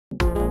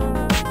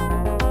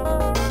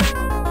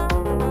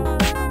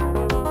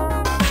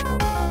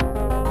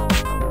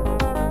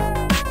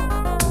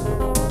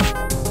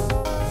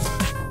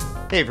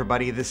Hey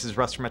everybody, this is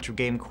Russ from Retro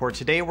Game Core.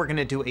 Today we're going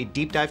to do a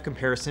deep dive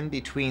comparison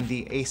between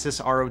the ASUS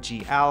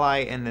ROG Ally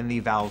and then the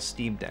Valve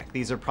Steam Deck.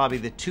 These are probably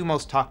the two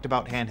most talked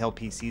about handheld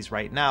PCs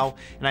right now,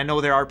 and I know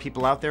there are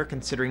people out there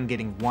considering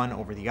getting one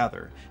over the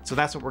other. So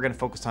that's what we're going to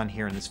focus on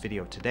here in this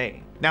video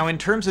today. Now in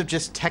terms of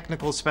just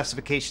technical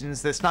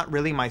specifications, that's not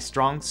really my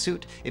strong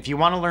suit. If you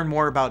want to learn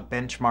more about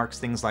benchmarks,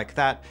 things like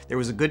that, there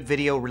was a good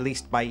video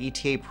released by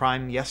ETA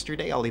Prime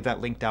yesterday. I'll leave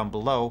that link down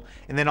below.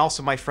 And then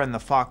also my friend the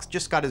Fox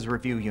just got his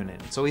review unit,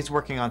 so he's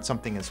working on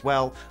something as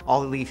well.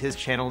 I'll leave his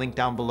channel link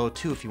down below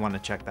too if you want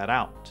to check that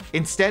out.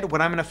 Instead, what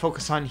I'm going to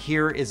focus on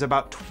here is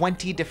about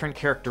 20 different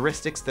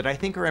characteristics that I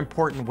think are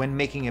important when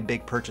making a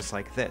big purchase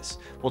like this.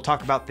 We'll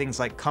talk about things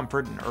like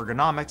comfort and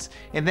ergonomics,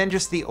 and then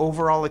just the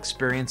overall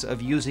experience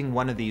of using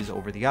one of these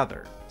over the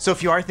other. So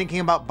if you are thinking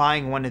about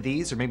buying one of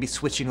these, or maybe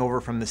switching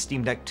over from the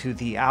Steam Deck to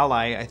the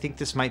Ally, I think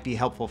this might be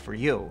helpful for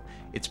you.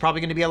 It's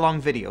probably going to be a long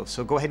video,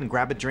 so go ahead and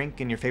grab a drink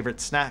and your favorite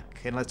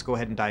snack, and let's go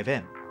ahead and dive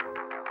in.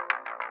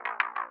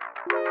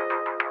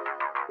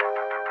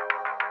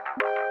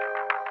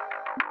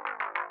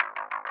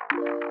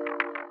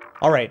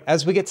 Alright,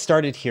 as we get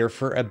started here,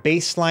 for a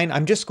baseline,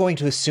 I'm just going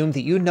to assume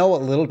that you know a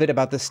little bit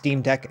about the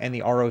Steam Deck and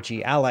the ROG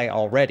Ally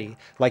already,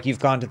 like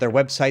you've gone to their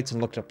websites and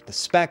looked up the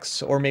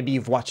specs, or maybe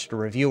you've watched a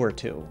review or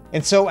two.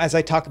 And so as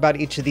I talk about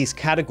each of these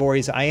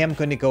categories, I am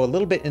going to go a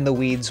little bit in the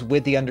weeds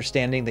with the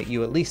understanding that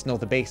you at least know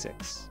the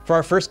basics. For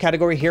our first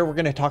category here, we're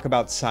going to talk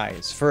about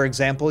size. For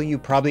example, you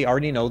probably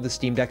already know the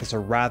Steam Deck is a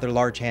rather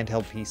large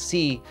handheld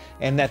PC,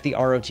 and that the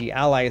ROG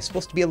Ally is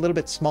supposed to be a little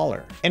bit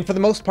smaller. And for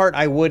the most part,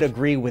 I would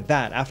agree with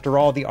that. After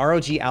all, the ROG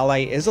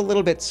Ally is a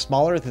little bit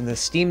smaller than the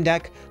Steam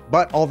Deck,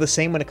 but all the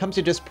same, when it comes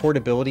to just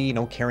portability,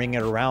 carrying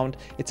it around,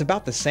 it's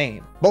about the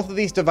same. Both of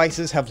these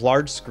devices have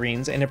large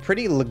screens and a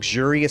pretty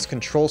luxurious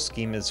control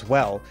scheme as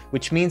well,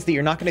 which means that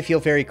you're not going to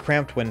feel very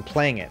cramped when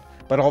playing it.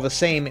 But all the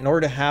same, in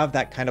order to have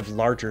that kind of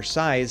larger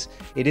size,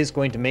 it is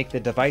going to make the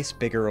device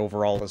bigger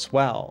overall as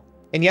well.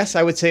 And yes,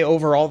 I would say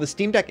overall the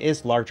Steam Deck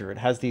is larger. It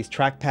has these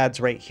trackpads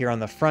right here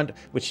on the front,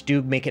 which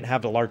do make it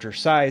have a larger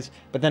size,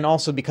 but then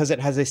also because it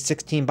has a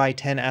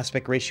 16:10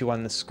 aspect ratio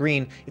on the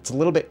screen, it's a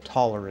little bit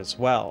taller as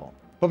well.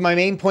 But my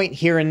main point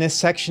here in this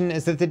section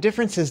is that the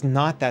difference is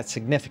not that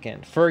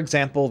significant. For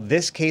example,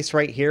 this case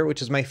right here, which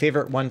is my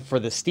favorite one for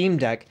the Steam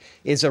Deck,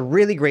 is a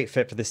really great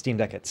fit for the Steam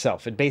Deck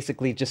itself. It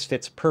basically just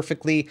fits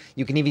perfectly.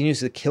 You can even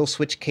use the kill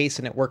switch case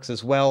and it works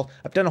as well.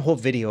 I've done a whole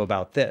video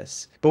about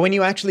this. But when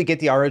you actually get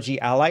the ROG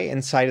Ally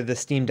inside of the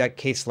Steam Deck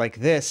case like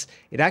this,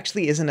 it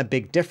actually isn't a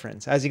big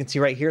difference. As you can see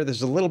right here,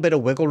 there's a little bit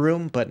of wiggle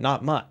room, but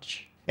not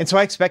much. And so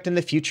I expect in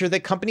the future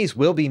that companies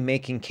will be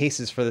making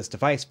cases for this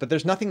device, but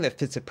there's nothing that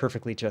fits it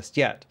perfectly just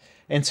yet.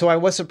 And so I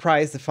was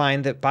surprised to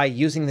find that by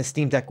using the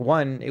Steam Deck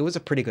 1, it was a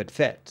pretty good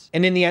fit.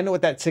 And in the end,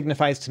 what that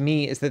signifies to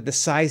me is that the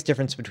size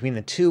difference between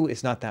the two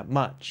is not that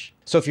much.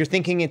 So if you're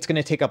thinking it's going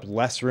to take up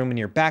less room in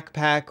your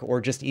backpack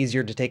or just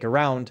easier to take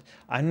around,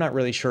 I'm not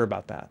really sure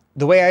about that.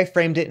 The way I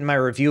framed it in my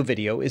review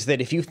video is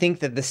that if you think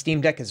that the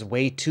Steam Deck is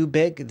way too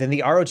big, then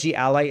the ROG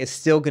Ally is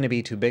still going to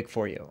be too big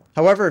for you.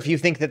 However, if you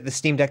think that the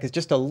Steam Deck is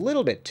just a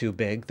little bit too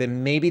big,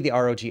 then maybe the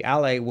ROG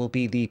Ally will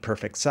be the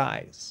perfect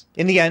size.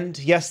 In the end,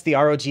 yes, the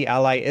ROG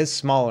Ally is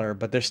smaller,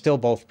 but they're still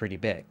both pretty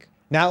big.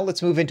 Now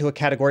let's move into a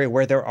category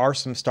where there are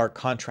some stark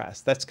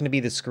contrasts. That's going to be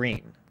the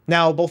screen.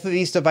 Now, both of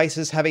these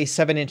devices have a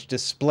 7-inch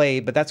display,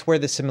 but that's where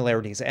the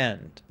similarities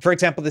end. For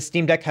example, the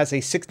Steam Deck has a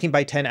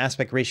 16:10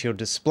 aspect ratio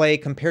display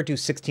compared to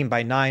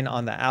 16:9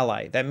 on the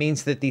Ally. That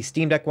means that the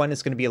Steam Deck one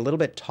is going to be a little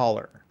bit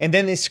taller. And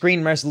then the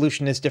screen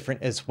resolution is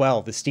different as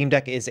well. The Steam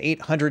Deck is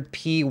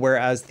 800p,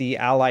 whereas the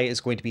Ally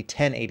is going to be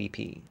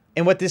 1080p.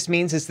 And what this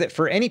means is that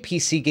for any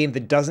PC game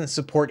that doesn't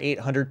support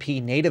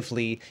 800p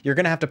natively, you're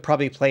going to have to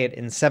probably play it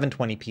in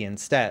 720p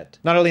instead.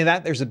 Not only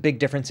that, there's a big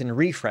difference in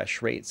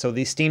refresh rate. So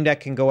the Steam Deck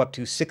can go up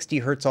to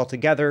 60 Hz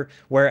altogether,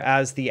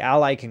 whereas the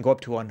Ally can go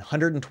up to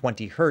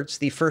 120 Hz,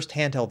 the first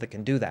handheld that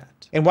can do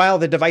that. And while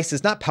the device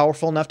is not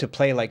powerful enough to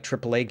play like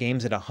AAA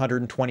games at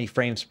 120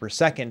 frames per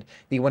second,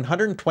 the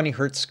 120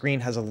 Hz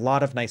screen has a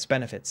lot of nice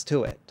benefits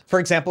to it.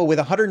 For example, with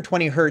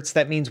 120 Hz,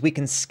 that means we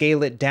can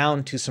scale it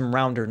down to some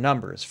rounder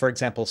numbers. For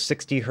example,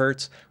 60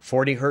 Hz,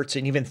 40 Hz,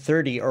 and even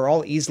 30 are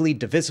all easily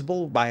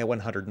divisible by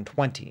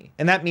 120.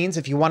 And that means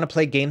if you want to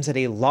play games at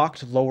a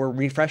locked lower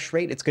refresh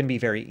rate, it's going to be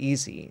very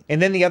easy.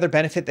 And then the other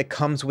benefit that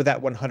comes with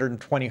that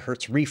 120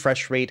 Hz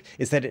refresh rate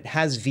is that it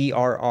has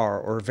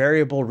VRR, or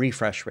variable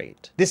refresh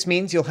rate. This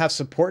means you'll have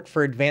support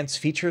for advanced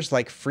features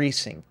like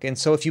FreeSync. And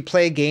so if you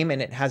play a game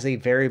and it has a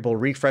variable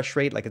refresh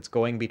rate, like it's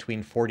going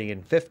between 40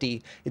 and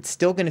 50, it's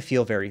still going to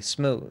feel very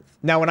smooth.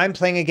 Now, when I'm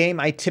playing a game,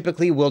 I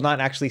typically will not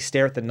actually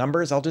stare at the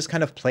numbers. I'll just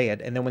kind of play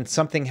it, and then when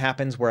something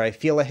happens where I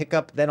feel a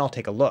hiccup, then I'll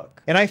take a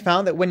look. And I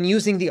found that when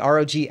using the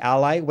ROG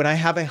Ally, when I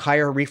have a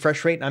higher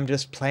refresh rate and I'm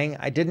just playing,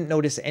 I didn't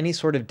notice any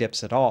sort of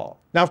dips at all.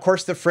 Now, of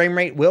course, the frame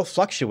rate will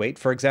fluctuate,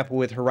 for example,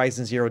 with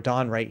Horizon Zero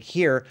Dawn right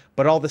here,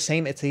 but all the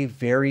same, it's a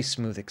very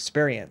smooth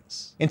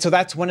experience. And so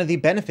that's one of the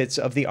benefits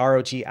of the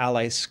ROG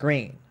Ally's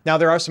screen. Now,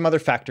 there are some other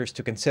factors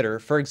to consider.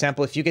 For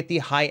example, if you get the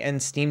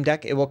high-end Steam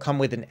Deck, it will come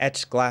with an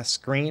etched glass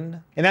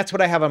screen. And that's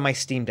what I have on my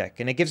Steam Deck,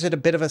 and it gives it a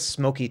bit of a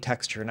smoky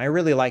texture, and I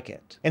really like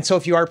it. And so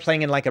if you are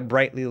playing in like a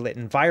brightly lit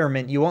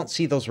environment, you won't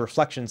see those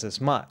reflections as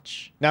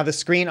much. Now, the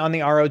screen on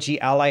the ROG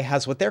Ally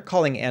has what they're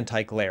calling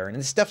anti-glare, and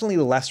it's definitely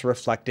less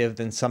reflective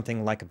than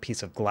something like a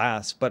piece of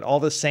glass, but all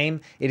the same,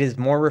 it is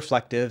more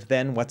reflective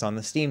than what's on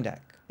the Steam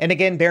Deck. And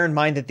again, bear in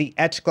mind that the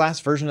etched glass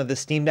version of the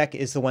Steam Deck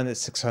is the one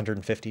that's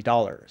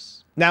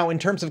 $650. Now, in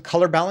terms of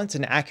color balance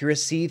and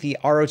accuracy, the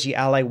ROG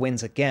Ally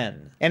wins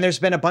again. And there's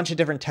been a bunch of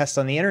different tests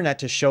on the internet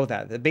to show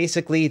that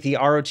basically the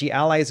ROG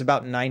Ally is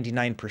about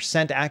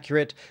 99%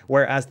 accurate,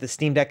 whereas the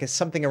Steam Deck is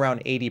something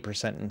around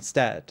 80%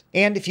 instead.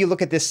 And if you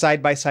look at this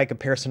side-by-side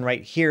comparison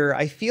right here,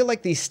 I feel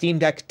like the Steam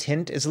Deck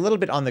tint is a little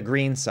bit on the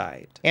green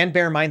side. And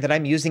bear in mind that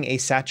I'm using a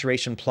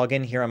saturation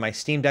plugin here on my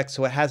Steam Deck,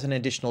 so it has an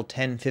additional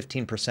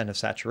 10-15% of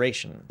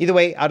saturation. Either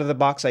way, out of the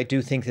box, I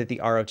do think that the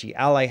ROG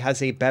Ally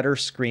has a better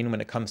screen when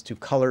it comes to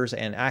colors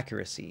and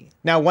accuracy.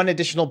 Now, one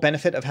additional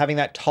benefit of having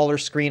that taller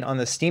screen on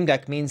the Steam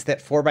Deck means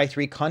that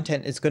 4:3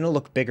 content is going to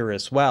look bigger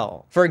as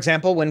well. For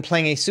example, when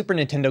playing a Super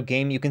Nintendo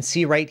game, you can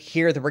see right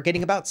here that we're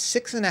getting about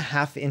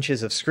 6.5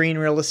 inches of screen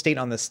real estate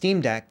on the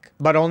Steam Deck,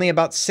 but only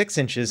about 6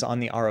 inches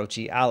on the ROG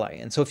Ally.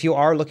 And so if you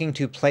are looking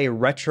to play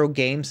retro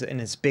games in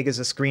as big as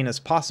a screen as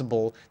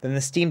possible, then the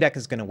Steam Deck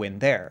is going to win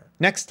there.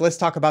 Next, let's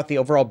talk about the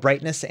overall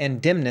brightness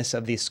and dimness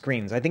of these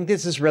screens. I think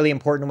this is really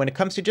important when it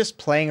comes to just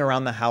playing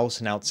around the house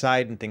and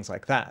outside and things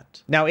like that.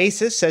 Now,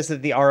 ASUS says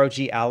that the ROG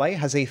Ally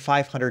has a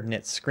 500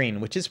 nits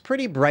screen, which is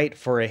pretty bright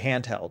for a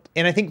handheld.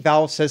 And I think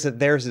Valve says that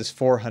theirs is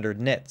 400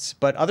 nits,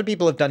 but other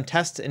people have done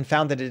tests and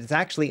found that it is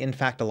actually in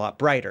fact a lot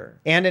brighter.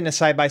 And in a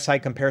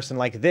side-by-side comparison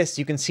like this,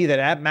 you can see that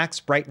at max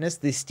brightness,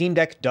 the Steam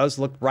Deck does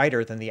look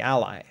brighter than the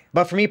Ally.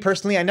 But for me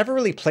personally, I never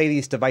really play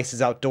these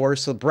devices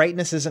outdoors, so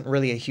brightness isn't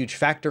really a huge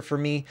factor for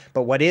me,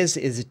 but what is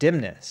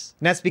dimness.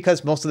 And that's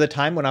because most of the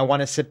time when I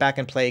want to sit back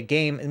and play a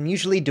game, I'm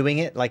usually doing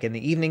it like in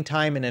the evening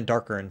time in a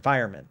darker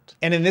environment.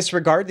 And in this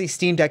regard, the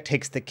Steam Deck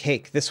takes the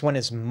cake. This one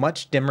is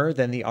much dimmer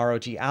than the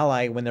ROG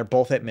Ally when they're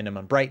both at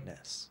minimum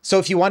brightness. So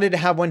if you wanted to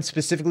have one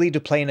specifically to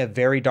play in a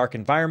very dark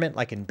environment,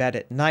 like in bed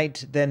at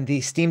night, then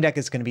the Steam Deck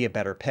is going to be a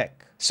better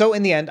pick. So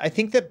in the end, I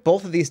think that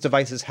both of these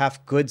devices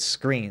have good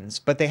screens,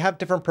 but they have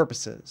different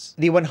purposes.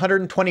 The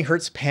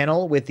 120Hz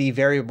panel with the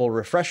variable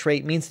refresh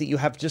rate means that you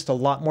have just a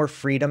lot more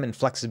freedom and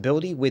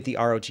flexibility with the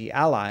ROG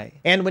Ally.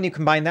 And when you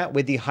combine that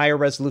with the higher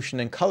resolution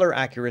and color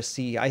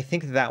accuracy, I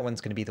think that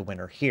one's going to be the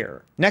winner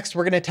here. Next,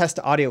 we're going to test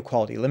audio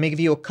quality. Let me give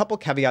you a couple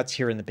caveats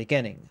here in the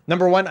beginning.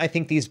 Number one, I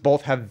think these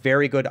both have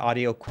very good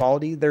audio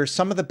quality. They're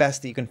some of the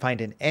best that you can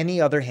find in any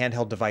other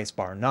handheld device,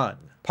 bar none.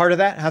 Part of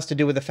that has to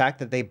do with the fact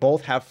that they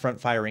both have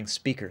front-firing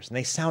speakers, and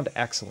they sound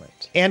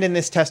excellent. And in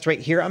this test right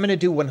here, I'm going to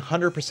do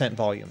 100%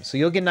 volume, so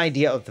you'll get an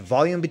idea of the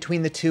volume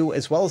between the two,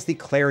 as well as the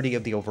clarity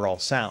of the overall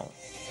sound.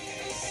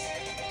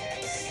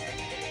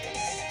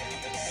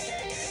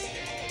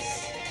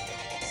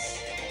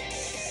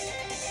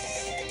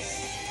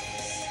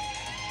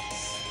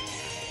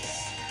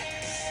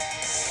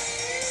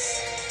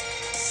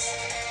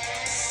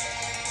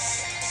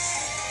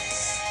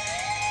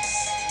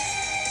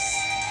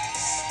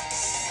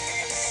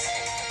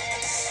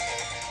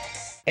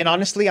 And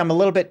honestly, I'm a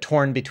little bit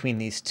torn between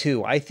these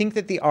two. I think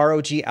that the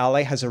ROG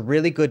Ally has a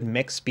really good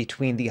mix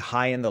between the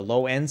high and the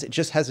low ends. It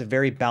just has a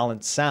very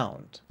balanced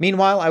sound.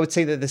 Meanwhile, I would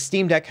say that the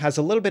Steam Deck has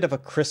a little bit of a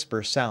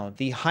crisper sound.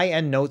 The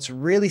high-end notes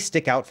really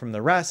stick out from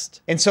the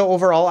rest. And so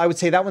overall, I would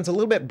say that one's a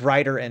little bit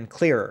brighter and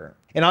clearer.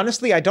 And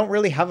honestly, I don't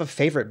really have a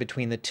favorite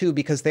between the two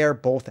because they are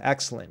both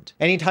excellent.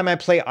 Anytime I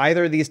play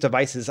either of these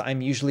devices,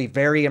 I'm usually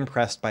very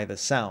impressed by the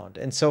sound.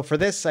 And so for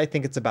this, I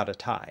think it's about a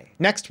tie.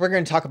 Next, we're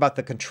going to talk about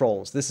the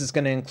controls. This is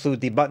going to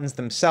include the buttons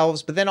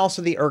themselves, but then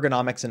also the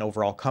ergonomics and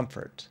overall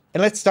comfort.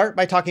 And let's start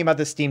by talking about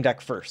the Steam Deck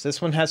first.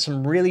 This one has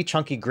some really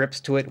chunky grips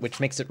to it,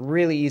 which makes it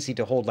really easy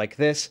to hold like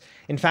this.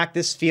 In fact,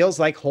 this feels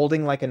like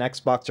holding like an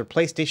Xbox or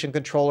PlayStation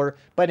controller,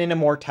 but in a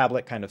more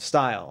tablet kind of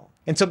style.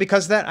 And so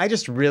because of that, I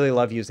just really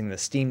love using the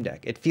Steam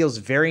Deck. It feels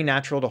very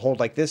natural to hold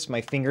like this. My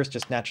fingers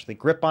just naturally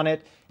grip on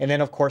it. And then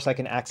of course I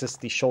can access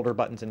the shoulder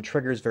buttons and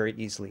triggers very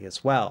easily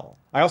as well.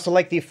 I also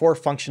like the 4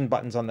 function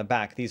buttons on the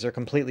back. These are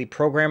completely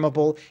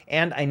programmable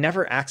and I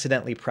never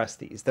accidentally press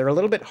these. They're a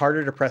little bit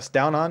harder to press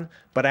down on,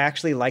 but I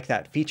actually like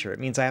that feature. It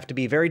means I have to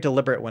be very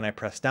deliberate when I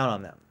press down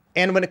on them.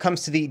 And when it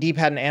comes to the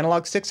D-pad and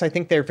analog sticks, I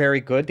think they're very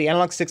good. The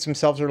analog sticks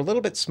themselves are a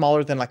little bit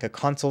smaller than like a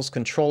console's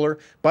controller,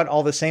 but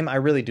all the same, I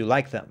really do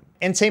like them.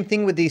 And same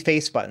thing with the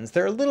face buttons.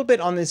 They're a little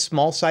bit on the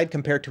small side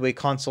compared to a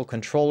console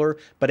controller,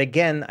 but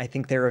again, I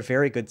think they're a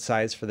very good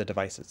size for the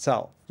device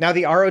itself. Now,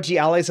 the ROG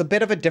Ally is a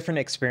bit of a different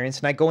experience,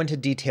 and I go into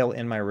detail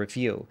in my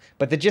review,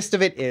 but the gist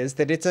of it is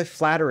that it's a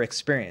flatter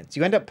experience.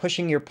 You end up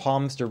pushing your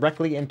palms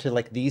directly into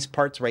like these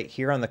parts right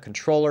here on the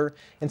controller,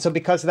 and so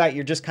because of that,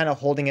 you're just kind of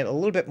holding it a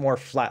little bit more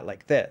flat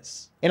like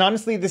this. And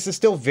honestly, this is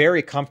still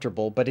very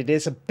comfortable, but it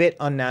is a bit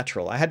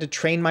unnatural. I had to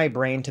train my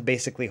brain to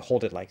basically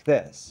hold it like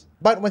this.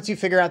 But once you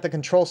figure out the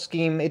control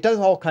scheme, it does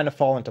all kind of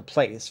fall into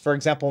place. For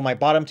example, my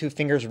bottom two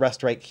fingers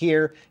rest right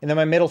here, and then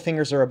my middle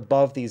fingers are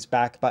above these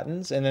back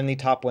buttons, and then the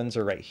top ones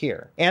are right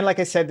here. And like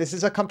I said, this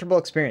is a comfortable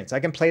experience.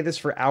 I can play this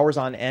for hours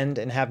on end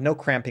and have no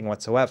cramping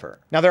whatsoever.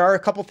 Now, there are a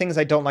couple things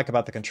I don't like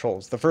about the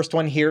controls. The first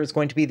one here is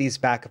going to be these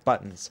back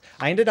buttons.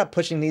 I ended up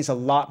pushing these a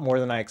lot more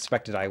than I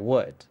expected I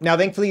would. Now,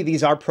 thankfully,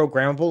 these are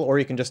programmable, or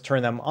you can just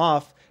turn them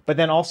off. But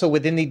then also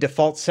within the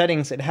default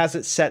settings, it has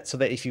it set so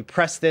that if you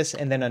press this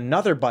and then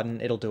another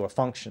button, it'll do a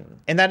function.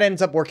 And that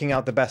ends up working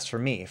out the best for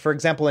me. For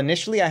example,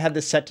 initially I had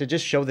this set to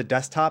just show the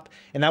desktop,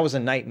 and that was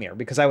a nightmare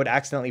because I would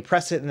accidentally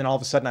press it and then all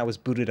of a sudden I was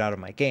booted out of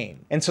my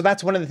game. And so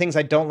that's one of the things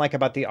I don't like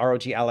about the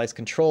ROG Ally's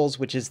controls,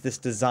 which is this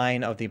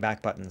design of the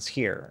back buttons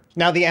here.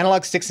 Now, the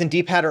analog sticks and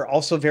D-pad are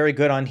also very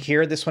good on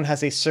here. This one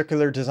has a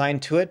circular design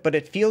to it, but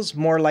it feels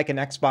more like an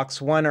Xbox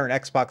One or an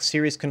Xbox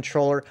Series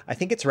controller. I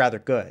think it's rather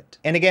good.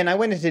 And again, I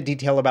went into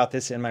detail about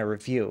this in my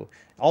review.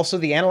 Also,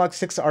 the analog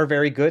sticks are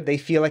very good. They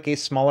feel like a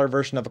smaller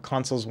version of a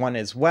console's one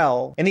as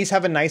well, and these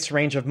have a nice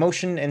range of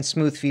motion and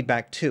smooth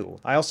feedback too.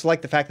 I also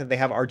like the fact that they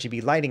have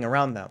RGB lighting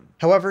around them.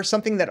 However,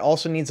 something that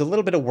also needs a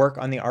little bit of work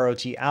on the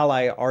ROG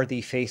Ally are the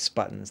face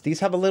buttons.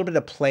 These have a little bit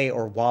of play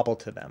or wobble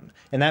to them,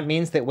 and that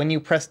means that when you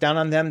press down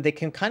on them, they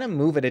can kind of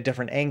move at a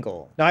different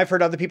angle. Now, I've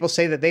heard other people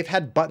say that they've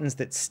had buttons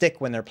that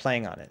stick when they're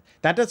playing on it.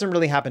 That doesn't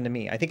really happen to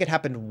me. I think it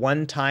happened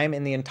one time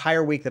in the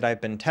entire week that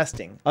I've been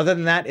testing. Other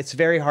than that, it's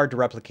very hard to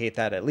replicate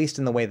that, at least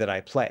in the way that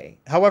I play.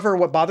 However,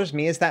 what bothers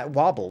me is that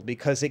wobble,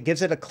 because it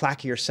gives it a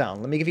clackier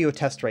sound. Let me give you a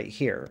test right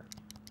here.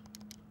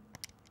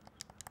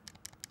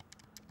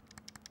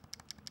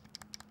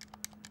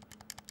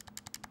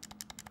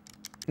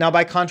 Now,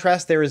 by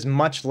contrast, there is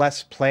much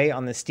less play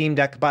on the Steam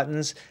Deck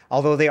buttons,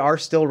 although they are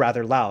still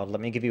rather loud.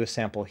 Let me give you a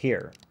sample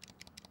here.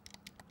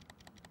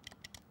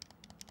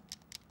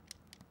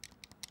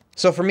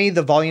 So for me,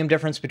 the volume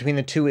difference between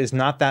the two is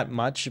not that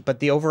much, but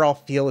the overall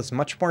feel is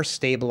much more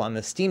stable on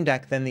the Steam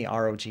Deck than the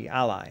ROG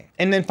Ally.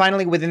 And then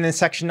finally, within this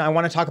section, I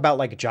want to talk about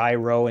like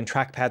gyro and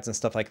trackpads and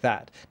stuff like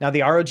that. Now,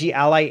 the ROG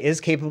Ally is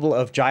capable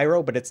of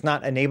gyro, but it's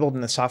not enabled in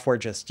the software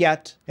just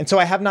yet. And so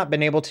I have not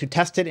been able to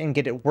test it and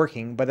get it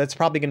working, but that's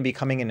probably going to be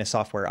coming in a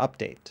software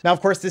update. Now, of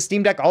course, the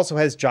Steam Deck also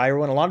has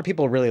gyro, and a lot of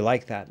people really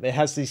like that. It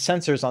has these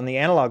sensors on the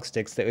analog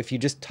sticks that if you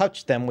just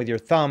touch them with your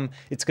thumb,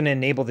 it's going to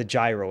enable the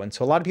gyro. And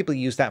so a lot of people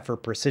use that for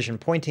precision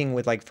pointing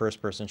with like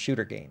first-person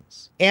shooter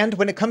games. And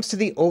when it comes to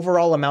the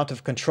overall amount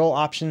of control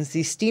options,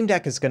 the Steam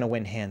Deck is going to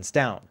win hands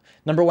down.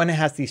 Number one, it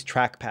has these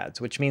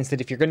trackpads, which means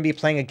that if you're going to be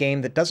playing a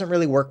game that doesn't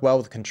really work well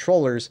with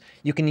controllers,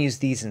 you can use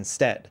these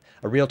instead.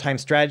 A real-time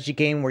strategy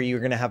game where you're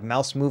going to have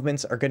mouse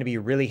movements are going to be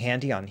really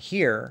handy on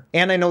here.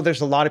 And I know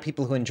there's a lot of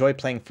people who enjoy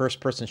playing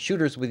first-person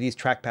shooters with these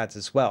trackpads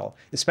as well,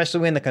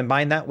 especially when they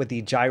combine that with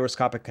the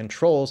gyroscopic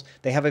controls.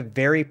 They have a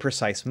very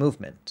precise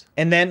movement.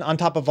 And then on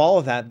top of all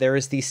of that, there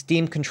is the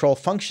Steam control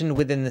function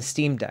within the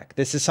Steam Deck.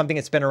 This is something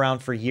that's been around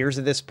for years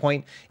at this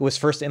point. It was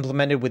first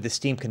implemented with the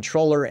Steam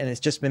controller, and it's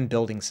just been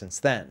building since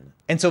then.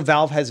 And so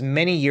Valve has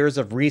many years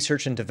of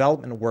research and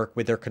development work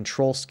with their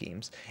control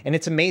schemes, and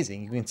it's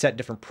amazing. You can set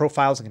different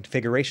profiles and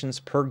configurations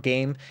per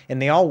game,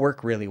 and they all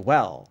work really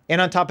well.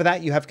 And on top of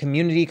that, you have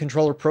community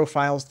controller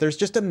profiles. There's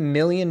just a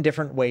million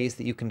different ways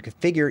that you can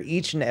configure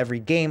each and every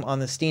game on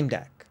the Steam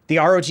Deck. The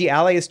ROG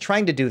Ally is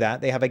trying to do that.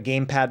 They have a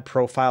gamepad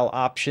profile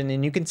option,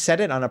 and you can set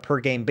it on a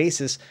per game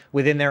basis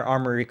within their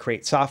Armory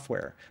Crate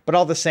software. But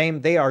all the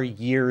same, they are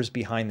years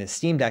behind the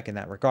Steam Deck in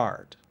that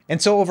regard.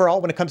 And so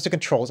overall, when it comes to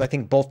controls, I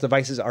think both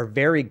devices are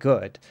very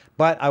good,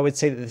 but I would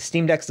say that the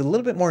Steam Deck's a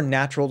little bit more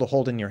natural to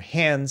hold in your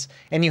hands,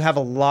 and you have a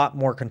lot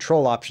more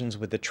control options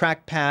with the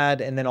trackpad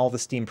and then all the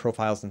Steam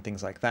profiles and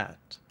things like that.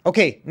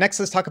 Okay,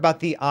 next let's talk about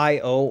the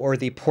I/O, or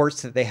the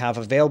ports that they have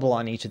available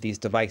on each of these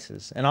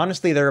devices. And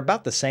honestly, they're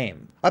about the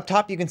same. Up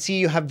top, you can see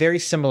you have very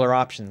similar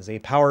options: a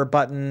power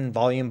button,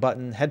 volume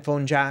button,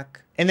 headphone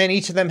jack, and then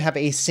each of them have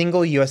a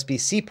single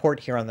USB-C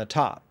port here on the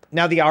top.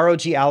 Now, the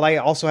ROG Ally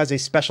also has a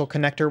special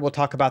connector. We'll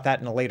talk about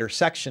that in a later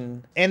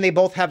section. And they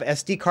both have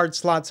SD card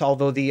slots,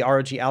 although the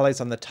ROG Ally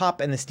is on the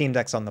top and the Steam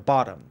Deck's on the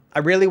bottom. I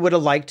really would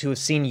have liked to have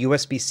seen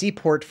USB-C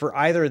port for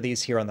either of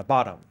these here on the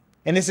bottom.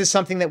 And this is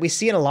something that we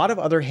see in a lot of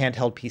other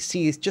handheld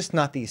PCs, just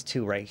not these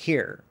two right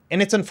here.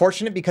 And it's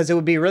unfortunate because it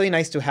would be really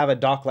nice to have a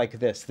dock like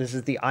this. This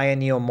is the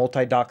Ioneo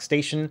multi-dock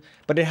station,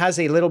 but it has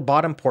a little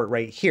bottom port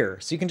right here.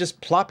 So you can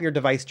just plop your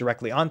device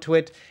directly onto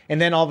it,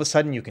 and then all of a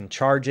sudden you can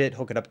charge it,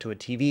 hook it up to a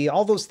TV,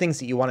 all those things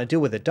that you want to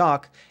do with a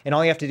dock, and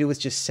all you have to do is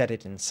just set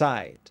it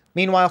inside.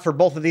 Meanwhile, for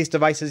both of these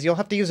devices, you'll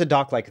have to use a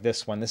dock like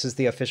this one. This is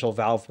the official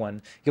Valve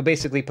one. You'll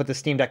basically put the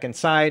Steam Deck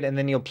inside, and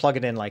then you'll plug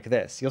it in like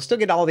this. You'll still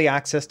get all the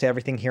access to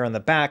everything here on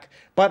the back,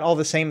 but all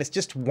the same, it's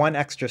just one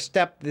extra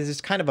step. This is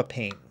kind of a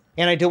pain.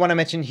 And I do want to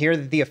mention here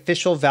that the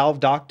official Valve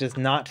dock does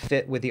not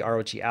fit with the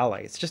ROG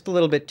Ally. It's just a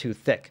little bit too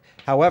thick.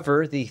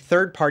 However, the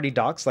third-party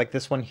docks, like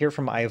this one here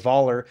from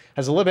iVoller,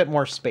 has a little bit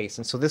more space,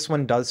 and so this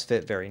one does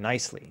fit very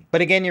nicely. But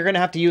again, you're going to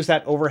have to use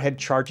that overhead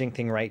charging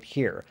thing right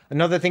here.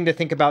 Another thing to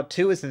think about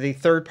too is that the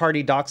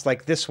third-party docks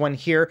like this one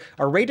here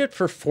are rated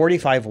for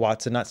 45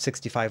 watts and not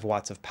 65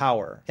 watts of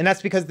power. And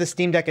that's because the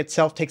Steam Deck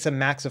itself takes a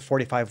max of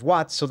 45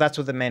 watts, so that's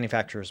what the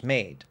manufacturer's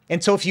made.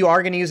 And so if you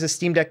are going to use a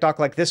Steam Deck dock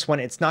like this one,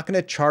 it's not going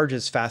to charge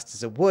as fast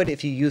as it would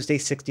if you used a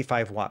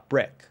 65 watt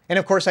brick. And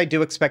of course, I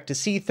do expect to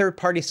see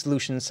third-party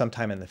solutions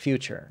sometime in the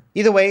future.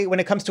 Either way, when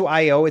it comes to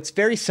I/O, it's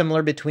very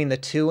similar between the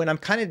two, and I'm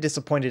kind of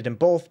disappointed in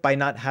both by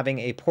not having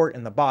a port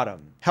in the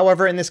bottom.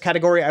 However, in this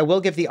category, I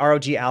will give the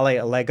ROG Ally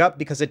a leg up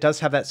because it does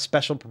have that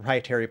special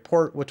proprietary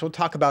port, which we'll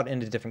talk about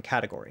in a different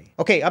category.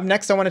 Okay, up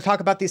next, I want to talk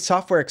about the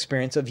software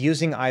experience of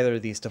using either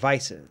of these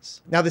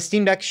devices. Now, the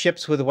Steam Deck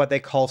ships with what they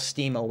call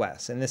Steam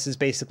OS, and this is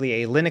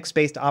basically a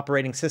Linux-based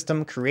operating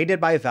system created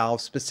by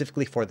Valve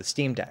specifically for the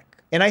Steam Deck.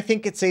 And I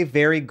think it's a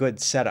very good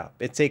setup.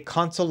 It's a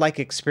console-like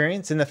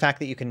experience in the fact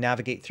that you can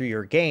navigate through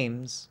your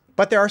games,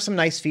 but there are some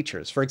nice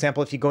features. For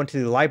example, if you go into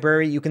the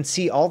library, you can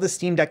see all the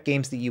Steam Deck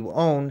games that you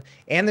own,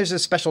 and there's a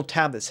special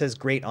tab that says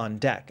Great on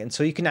Deck, and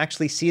so you can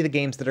actually see the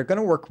games that are going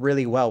to work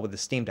really well with the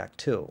Steam Deck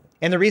too.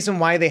 And the reason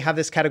why they have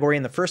this category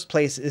in the first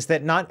place is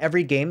that not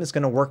every game is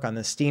going to work on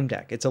the Steam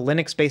Deck. It's a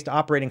Linux-based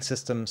operating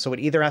system, so it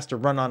either has to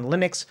run on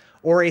Linux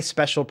or a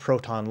special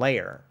Proton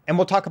layer. And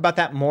we'll talk about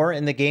that more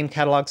in the game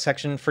catalog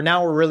section. For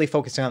now, we're really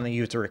focusing on the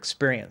user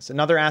experience.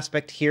 Another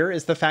aspect here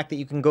is the fact that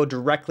you can go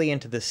directly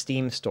into the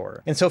Steam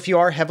store. And so if you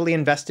are heavily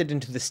invested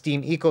into the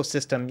Steam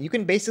ecosystem, you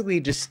can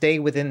basically just stay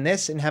within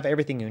this and have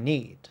everything you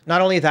need.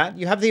 Not only that,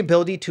 you have the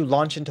ability to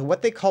launch into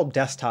what they call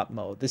desktop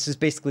mode. This is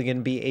basically going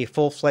to be a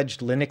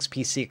full-fledged Linux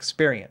PC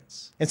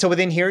experience. And so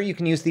within here, you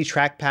can use the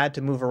trackpad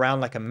to move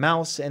around like a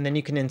mouse, and then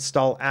you can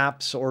install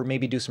apps or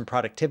maybe do some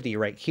productivity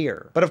right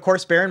here. But of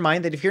course, bear in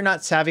mind that if you're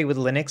not savvy with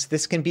Linux,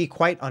 this can be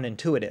quite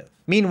unintuitive.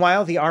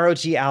 Meanwhile, the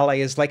ROG Ally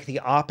is like the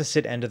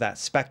opposite end of that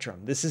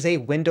spectrum. This is a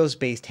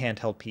Windows-based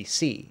handheld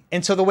PC.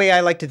 And so the way I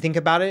like to think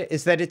about it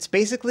is that it's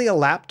basically a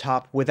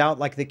laptop without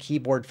like the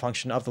keyboard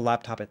function of the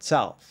laptop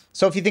itself.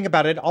 So if you think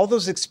about it, all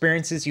those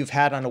experiences you've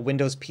had on a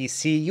Windows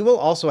PC, you will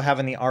also have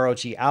in the ROG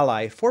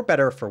Ally, for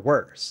better or for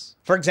worse.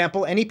 For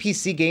example, any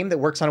PC game that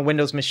works on a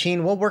Windows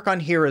machine will work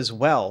on here as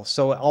well,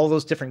 so all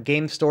those different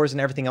game stores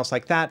and everything else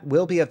like that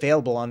will be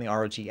available on the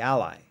ROG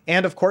Ally.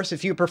 And of course,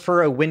 if you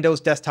prefer a Windows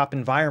desktop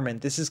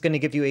environment, this is going to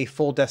give you a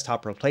full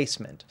desktop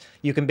replacement.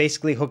 You can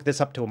basically hook this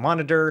up to a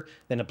monitor,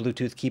 then a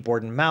Bluetooth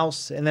keyboard and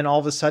mouse, and then all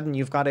of a sudden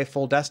you've got a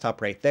full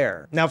desktop right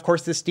there. Now, of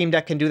course, the Steam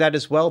Deck can do that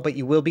as well, but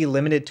you will be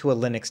limited to a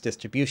Linux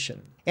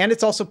distribution. And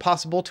it's also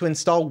possible to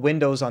install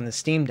Windows on the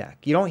Steam Deck.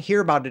 You don't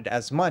hear about it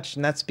as much,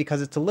 and that's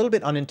because it's a little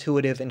bit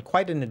unintuitive and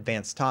quite an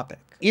advanced topic.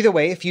 Either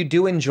way, if you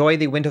do enjoy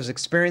the Windows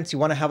experience, you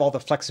want to have all the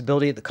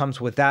flexibility that comes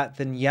with that,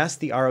 then yes,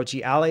 the ROG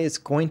Ally is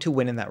going to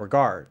win in that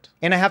regard.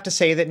 And I have to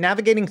say that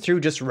navigating through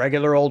just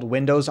regular old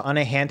Windows on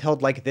a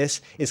handheld like this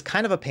is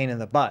kind of a pain in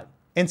the butt.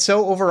 And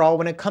so overall,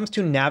 when it comes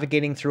to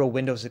navigating through a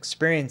Windows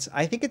experience,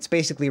 I think it's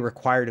basically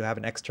required to have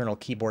an external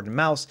keyboard and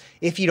mouse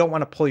if you don't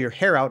want to pull your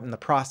hair out in the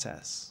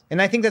process.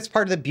 And I think that's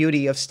part of the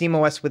beauty of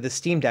SteamOS with the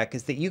Steam Deck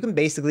is that you can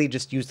basically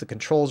just use the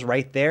controls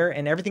right there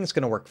and everything's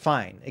going to work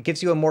fine. It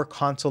gives you a more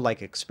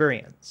console-like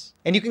experience.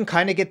 And you can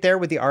kind of get there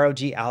with the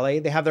ROG Ally.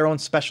 They have their own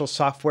special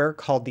software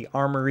called the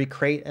Armory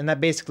Crate, and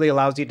that basically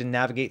allows you to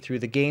navigate through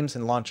the games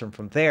and launch them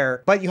from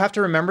there. But you have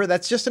to remember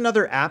that's just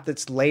another app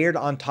that's layered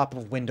on top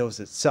of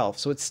Windows itself.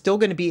 So it's still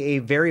going to be a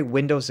very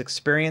Windows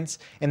experience,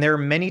 and there are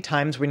many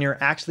times when you're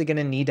actually going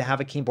to need to have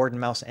a keyboard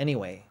and mouse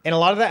anyway. And a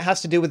lot of that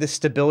has to do with the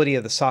stability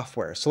of the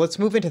software. So let's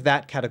move into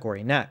that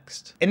category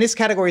next. And this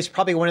category is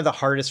probably one of the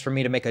hardest for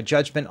me to make a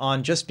judgment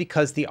on just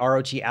because the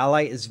ROG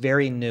Ally is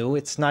very new.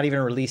 It's not even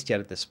released yet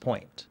at this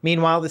point.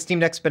 Meanwhile, the Steam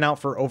Deck's been out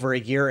for over a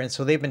year, and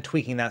so they've been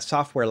tweaking that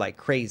software like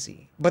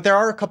crazy. But there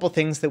are a couple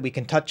things that we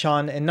can touch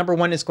on, and number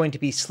one is going to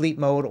be sleep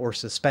mode or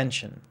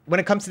suspension. When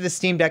it comes to the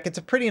Steam Deck, it's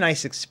a pretty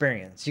nice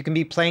experience. You can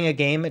be playing a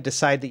game and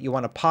decide that you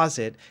want to pause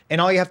it, and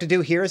all you have to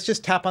do here is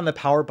just tap on the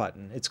power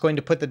button. It's going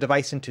to put the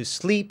device into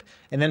sleep,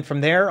 and then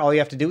from there, all you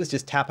have to do is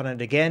just tap on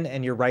it again,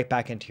 and you're right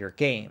back into your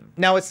game.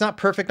 Now, it's not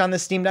perfect on the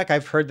Steam Deck.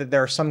 I've heard that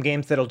there are some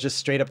games that'll just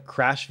straight up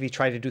crash if you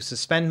try to do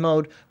suspend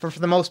mode, but for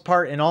the most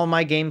part, in all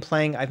my game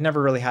playing, I've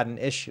never really had an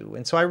issue,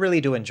 and so I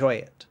really do enjoy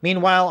it.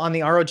 Meanwhile, on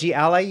the ROG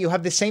Ally, you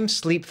have the same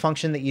sleep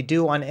function that you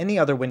do on any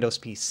other Windows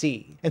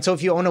PC. And so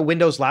if you own a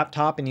Windows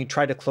laptop and you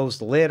try to close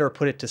the lid or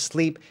put it to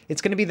sleep,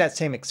 it's going to be that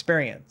same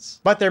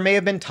experience. But there there may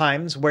have been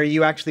times where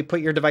you actually put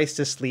your device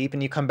to sleep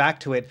and you come back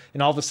to it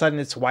and all of a sudden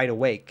it's wide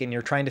awake and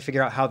you're trying to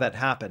figure out how that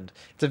happened.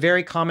 It's a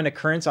very common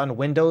occurrence on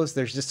Windows.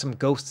 There's just some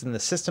ghosts in the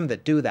system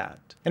that do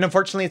that. And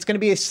unfortunately, it's going to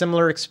be a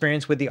similar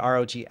experience with the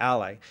ROG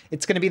Ally.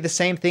 It's going to be the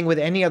same thing with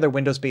any other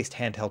Windows-based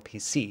handheld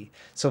PC.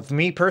 So for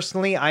me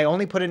personally, I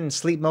only put it in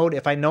sleep mode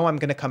if I know I'm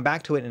going to come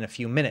back to it in a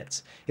few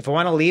minutes. If I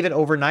want to leave it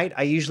overnight,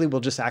 I usually will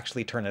just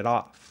actually turn it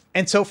off.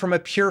 And so from a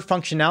pure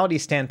functionality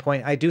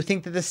standpoint, I do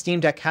think that the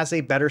Steam Deck has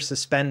a better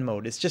suspend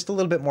mode. It's just a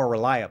little bit more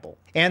reliable.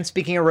 And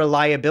speaking of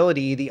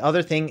reliability, the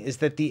other thing is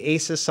that the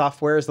ASUS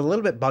software is a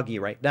little bit buggy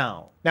right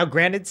now. Now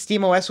granted,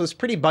 SteamOS was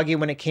pretty buggy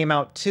when it came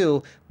out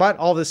too, but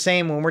all the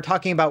same, when we're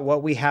talking about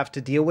what we have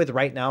to deal with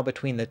right now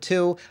between the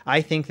two,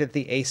 I think that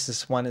the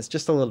ASUS one is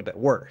just a little bit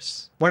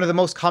worse. One of the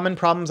most common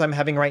problems I'm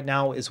having right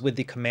now is with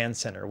the command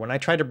center. When I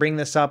try to bring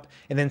this up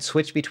and then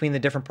switch between the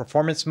different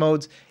performance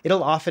modes,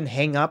 it'll often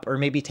hang up or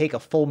maybe take a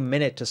full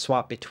minute to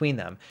swap between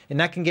them, and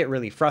that can get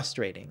really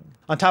frustrating.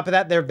 On top of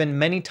that, there have been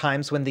many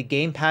times when the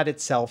gamepad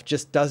itself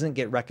just doesn't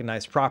get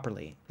recognized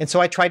properly. And so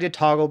I tried to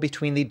toggle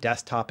between the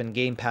desktop and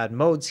gamepad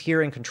modes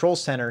here in Control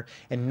Center,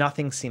 and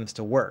nothing seems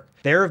to work.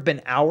 There have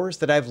been hours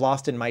that I've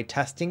lost in my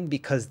testing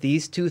because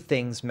these two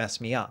things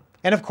mess me up.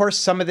 And of course,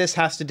 some of this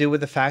has to do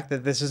with the fact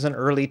that this is an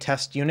early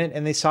test unit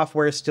and the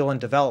software is still in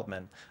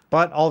development.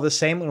 But all the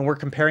same, when we're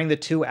comparing the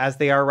two as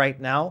they are right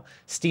now,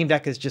 Steam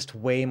Deck is just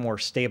way more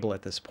stable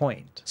at this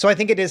point. So I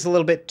think it is a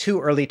little bit too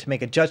early to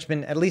make a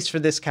judgment, at least for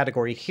this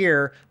category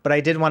here, but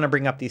I did want to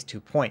bring up these 2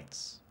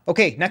 points.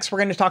 Okay, next we're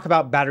going to talk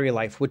about battery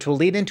life, which will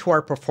lead into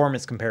our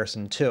performance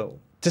comparison too.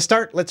 To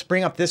start, let's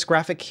bring up this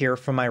graphic here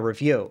from my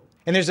review.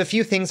 And there's a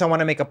few things I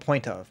want to make a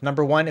point of.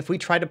 Number one, if we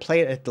try to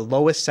play it at the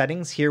lowest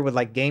settings here with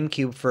like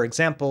GameCube, for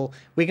example,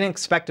 we can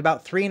expect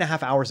about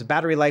 3.5 hours of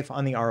battery life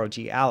on the ROG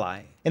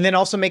Ally. And then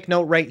also make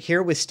note right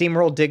here with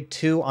SteamWorld Dig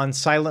 2 on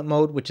silent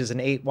mode, which is an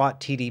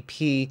 8-watt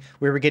TDP,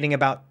 we were getting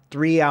about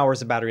 3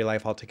 hours of battery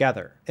life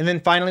altogether. And then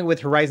finally with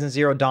Horizon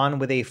Zero Dawn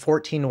with a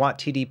 14-watt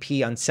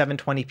TDP on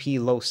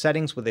 720p low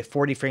settings with a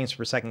 40 frames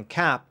per second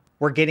cap,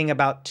 we're getting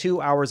about 2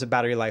 hours of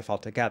battery life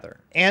altogether.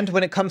 And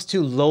when it comes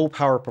to low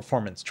power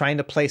performance, trying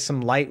to play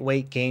some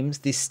lightweight games,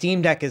 the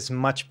Steam Deck is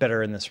much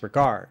better in this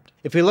regard.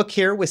 If we look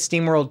here with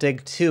SteamWorld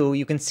Dig 2,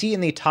 you can see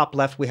in the top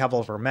left we have all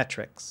of our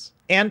metrics.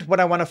 And what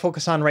I want to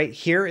focus on right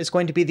here is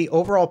going to be the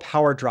overall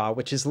power draw,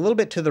 which is a little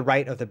bit to the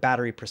right of the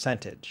battery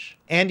percentage.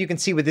 And you can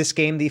see with this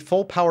game, the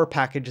full power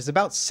package is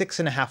about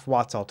 6.5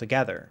 watts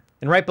altogether.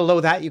 And right below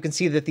that, you can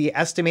see that the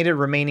estimated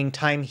remaining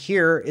time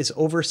here is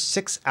over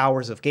 6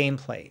 hours of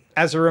gameplay.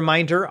 As a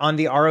reminder, on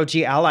the ROG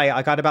Ally,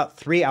 I got about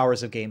 3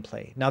 hours of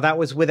gameplay. Now that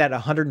was with at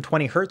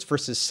 120 Hz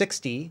versus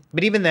 60,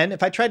 but even then,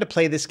 if I tried to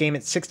play this game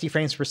at 60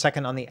 frames per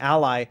second on the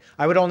Ally,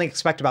 I would only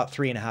expect about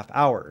 3.5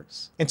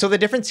 hours. And so the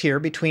difference here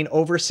between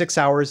over 6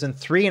 hours and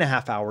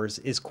 3.5 hours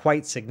is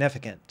quite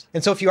significant.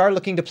 And so if you are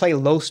looking to play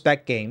low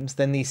spec games,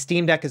 then the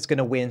Steam Deck is going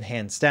to win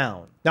hands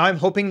down. Now I'm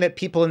hoping that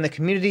people in the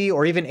community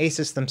or even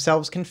ASUS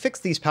themselves can fix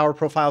these power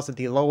profiles at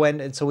the low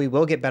end, and so we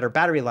will get better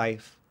battery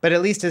life. But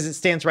at least as it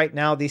stands right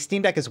now, the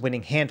Steam Deck is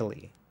winning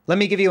handily. Let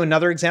me give you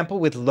another example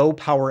with low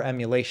power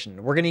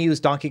emulation. We're going to use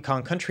Donkey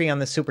Kong Country on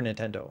the Super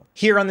Nintendo.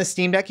 Here on the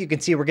Steam Deck, you can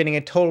see we're getting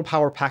a total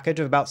power package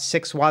of about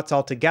 6 watts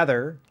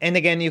altogether. And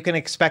again, you can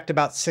expect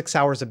about 6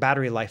 hours of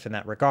battery life in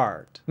that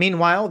regard.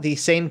 Meanwhile, the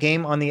same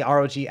game on the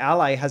ROG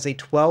Ally has a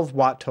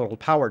 12-watt total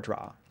power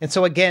draw. And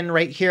so again,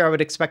 right here, I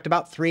would expect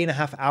about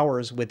 3.5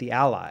 hours with the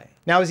Ally.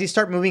 Now, as you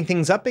start moving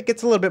things up, it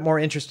gets a little bit more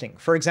interesting.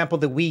 For example,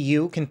 the Wii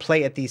U can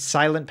play at the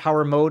silent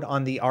power mode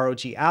on the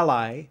ROG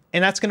Ally,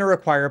 and that's going to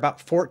require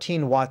about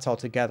 14 watts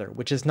altogether,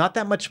 which is not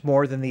that much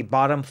more than the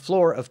bottom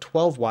floor of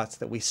 12 watts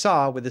that we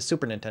saw with the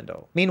Super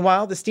Nintendo.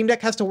 Meanwhile, the Steam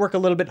Deck has to work a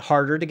little bit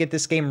harder to get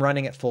this game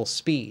running at full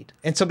speed.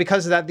 And so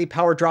because of that, the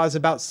power draw is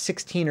about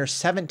 16 or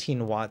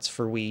 17 watts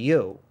for Wii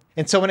U.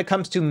 And so when it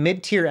comes to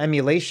mid-tier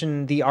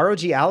emulation, the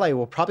ROG Ally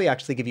will probably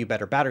actually give you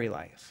better battery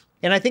life.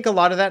 And I think a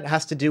lot of that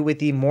has to do with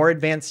the more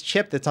advanced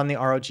chip that's on the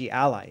ROG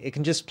Ally. It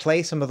can just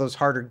play some of those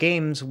harder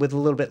games with a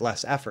little bit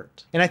less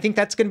effort. And I think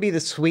that's going to be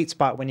the sweet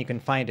spot when you can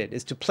find it,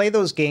 is to play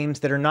those games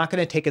that are not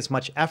going to take as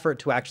much effort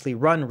to actually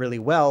run really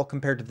well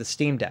compared to the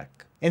Steam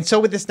Deck. And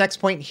so with this next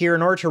point here,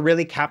 in order to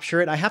really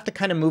capture it, I have to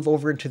kind of move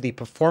over into the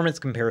performance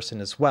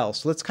comparison as well.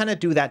 So let's kind of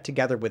do that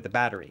together with the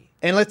battery.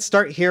 And let's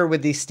start here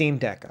with the Steam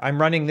Deck.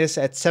 I'm running this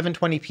at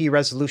 720p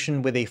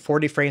resolution with a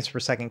 40 frames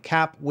per second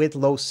cap with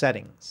low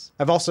settings.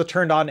 I've also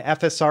turned on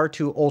FSR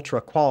to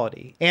ultra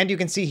quality. And you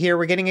can see here,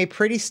 we're getting a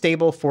pretty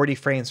stable 40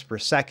 frames per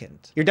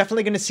second. You're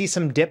definitely going to see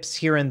some dips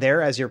here and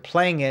there as you're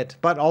playing it,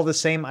 but all the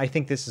same, I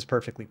think this is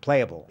perfectly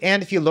playable.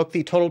 And if you look,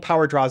 the total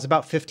power draw is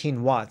about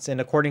 15 watts.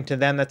 And according to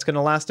them, that's going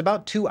to last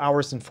about 2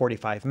 hours and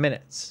 45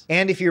 minutes.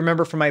 And if you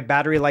remember from my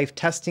battery life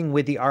testing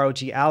with the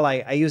ROG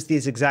Ally, I used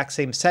these exact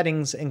same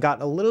settings and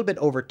got a little bit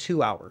over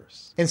 2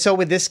 hours. And so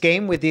with this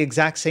game, with the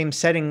exact same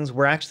settings,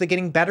 we're actually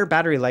getting better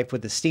battery life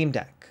with the Steam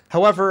Deck.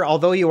 However,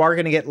 although you are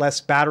going to get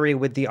less battery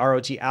with the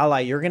ROG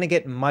Ally, you're going to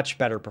get much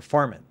better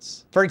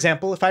performance. For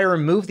example, if I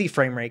remove the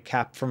frame rate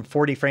cap from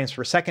 40 frames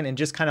per second and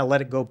just kind of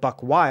let it go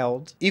buck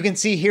wild, you can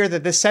see here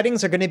that the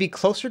settings are going to be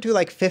closer to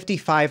like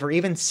 55 or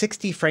even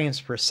 60 frames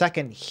per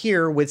second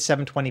here with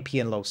 720p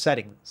in low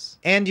settings.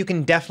 And you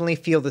can definitely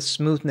feel the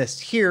smoothness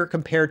here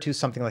compared to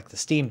something like the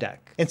Steam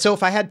Deck. And so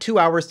if I had 2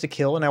 hours to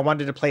kill and I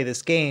wanted to play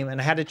this game and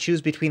I had to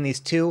choose between these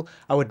two,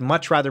 I would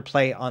much rather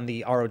play on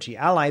the ROG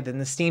Ally than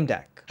the Steam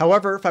Deck.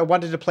 However, if I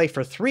wanted to play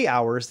for 3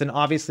 hours, then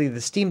obviously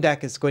the Steam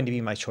Deck is going to be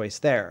my choice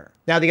there.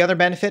 Now, the other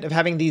benefit of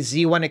having the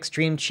Z1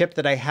 Extreme chip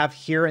that I have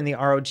here in the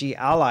ROG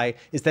Ally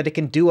is that it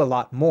can do a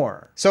lot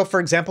more. So for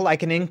example, I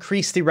can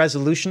increase the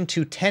resolution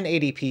to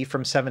 1080p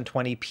from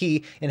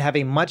 720p and have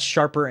a much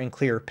sharper and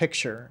clearer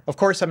picture. Of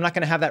course, I'm not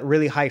going to have that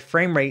really high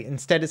frame rate.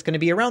 Instead, it's going to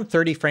be around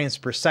 30 frames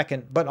per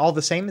second, but all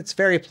the same, it's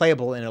very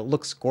playable and it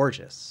looks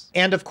gorgeous.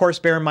 And of course,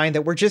 bear in mind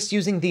that we're just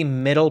using the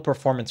middle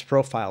performance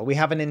profile. We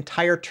have an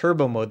entire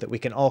turbo mode that we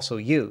can also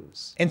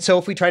use. And so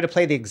if we try to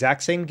play the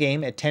exact same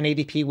game at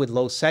 1080p with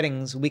low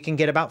settings, we can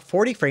get about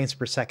 40 frames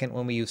per second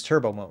when we use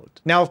turbo mode.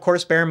 Now, of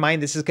course, bear in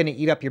mind, this is going to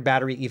eat up your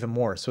battery even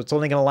more, so it's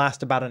only going to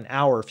last about an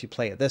hour if you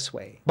play it this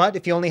way. But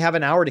if you only have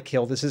an hour to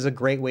kill, this is a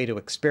great way to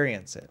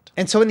experience it.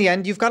 And so in the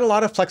end, you've got a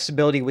lot of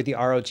flexibility with the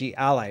ROG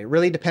Ally. It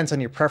really depends on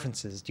your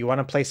preferences. Do you want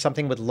to play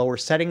something with lower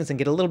settings and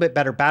get a little bit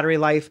better battery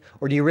life,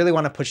 or do you really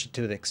want to push it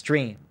to the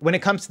extreme? When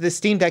it comes to the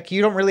Steam Deck,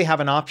 you don't really have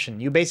an option.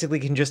 You basically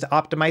can just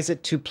optimize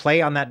it to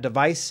play on that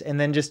device and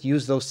then just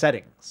use those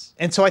settings.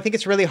 And so I think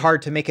it's really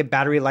hard to make a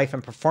battery life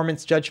and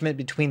performance judgment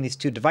between these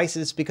two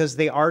devices because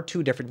they are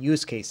two different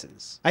use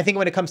cases. I think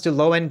when it comes to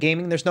low-end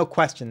gaming, there's no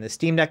question the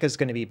Steam Deck is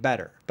going to be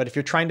better. But if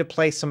you're trying to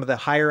play some of the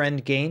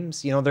higher-end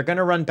games, you know, they're going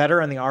to run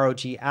better on the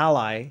ROG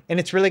Ally, and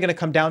it's really going to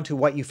come down to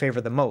what you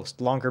favor the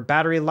most. Longer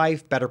battery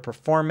life, better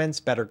performance,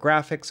 better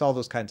graphics, all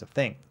those kinds of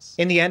things.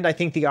 In the end, I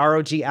think the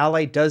ROG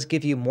Ally does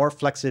give you more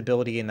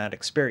flexibility in that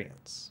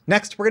experience.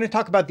 Next, we're going to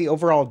talk about the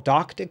overall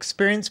docked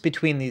experience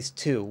between these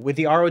two. With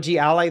the ROG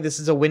Ally, this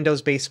is a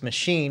Windows-based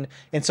machine,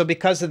 and so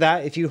because of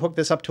that, if you hook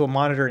this up to a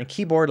monitor and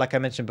keyboard, like I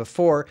mentioned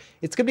before,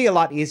 it's going to be a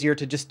lot easier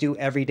to just do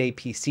everyday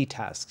PC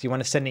tasks. You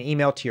want to send an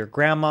email to your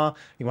grandma,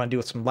 you want to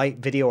do some light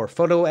video or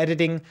photo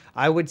editing,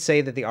 I would say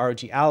that the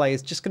ROG Ally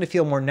is just going to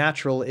feel more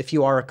natural if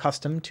you are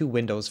accustomed to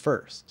Windows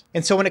first.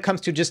 And so when it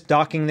comes to just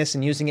docking this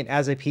and using it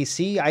as a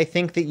PC, I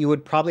think that you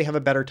would probably have a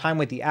better time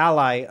with the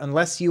Ally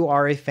unless you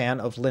are a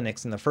fan of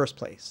Linux in the first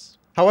place.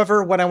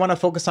 However, what I want to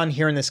focus on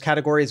here in this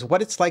category is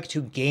what it's like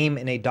to game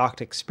in a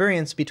docked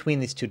experience between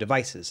these two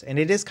devices, and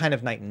it is kind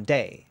of night and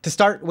day. To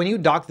start, when you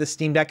dock the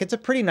Steam Deck, it's a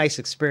pretty nice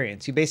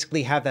experience. You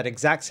basically have that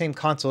exact same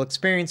console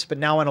experience, but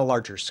now on a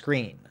larger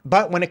screen.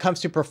 But when it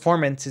comes to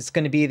performance, it's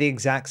going to be the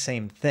exact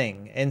same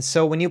thing. And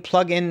so when you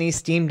plug in the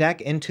Steam Deck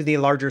into the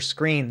larger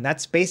screen,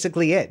 that's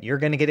basically it. You're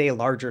going to get a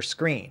larger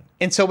screen.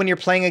 And so when you're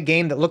playing a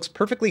game that looks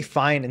perfectly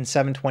fine in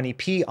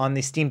 720p on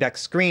the Steam Deck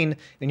screen,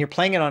 and you're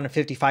playing it on a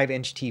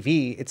 55-inch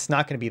TV, it's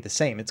not going to be the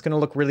same. It's going to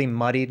look really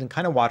muddied and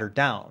kind of watered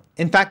down.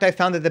 In fact, I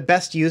found that the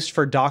best use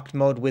for docked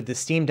mode with the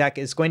Steam Deck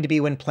is going to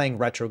be when playing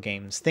retro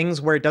games, things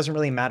where it doesn't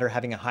really matter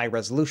having a high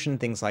resolution,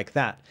 things like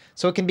that.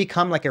 So it can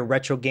become like a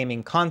retro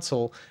gaming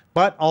console,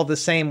 but all the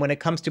same, when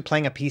it comes to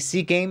playing a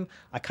PC game,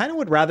 I kind of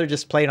would rather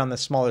just play it on the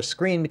smaller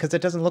screen because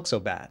it doesn't look so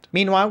bad.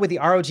 Meanwhile, with the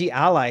ROG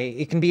Ally,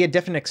 it can be a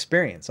different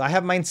experience. I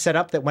have mine set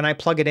up that when I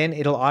plug it in,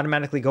 it'll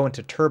automatically go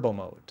into turbo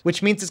mode,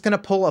 which means it's going to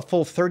pull a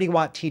full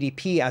 30-watt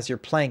TDP as you're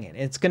playing it,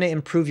 and it's going to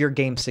improve your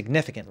game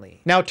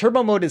significantly. Now,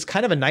 turbo mode is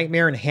kind of a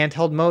nightmare in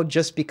handheld mode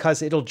just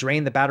because it'll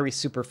drain the battery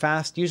super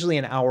fast, usually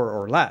an hour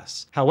or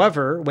less.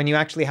 However, when you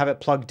actually have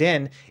it plugged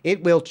in,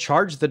 it will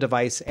charge the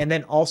device and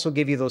then also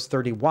give you those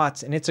 30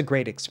 watts, and it's a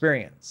great experience.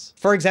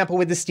 For example,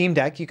 with the Steam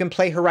Deck, you can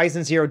play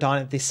Horizon Zero Dawn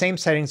at the same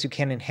settings you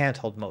can in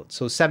handheld mode,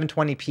 so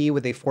 720p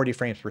with a 40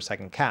 frames per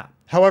second cap.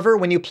 However,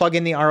 when you plug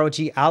in the ROG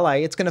Ally,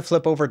 it's going to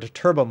flip over to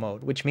turbo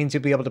mode, which means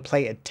you'll be able to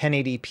play at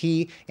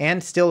 1080p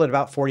and still at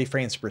about 40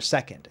 frames per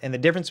second. And the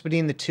difference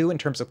between the two in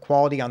terms of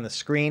quality on the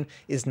screen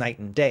is night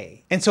and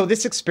day. And so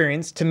this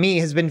experience, to me,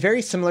 has been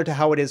very similar to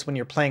how it is when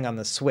you're playing on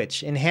the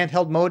Switch. In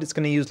handheld mode, it's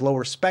going to use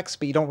lower specs,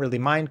 but you don't really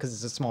mind because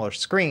it's a smaller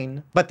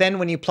screen. But then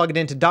when you plug it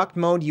into docked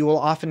mode, you will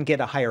often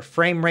get a higher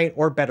frame rate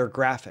or better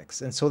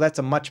graphics. And so that's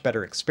a much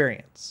better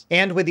experience.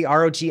 And with the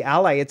ROG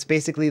Ally, it's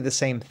basically the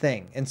same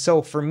thing. And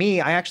so for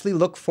me, I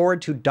actually look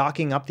forward to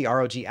docking up the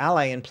ROG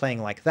Ally and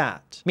playing like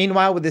that.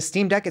 Meanwhile, with the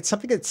Steam Deck, it's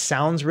something that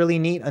sounds really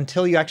neat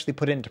until you actually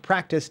put it into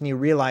practice and you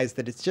realize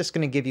that it's just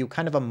going to give you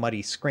kind of a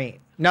muddy screen.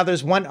 Now,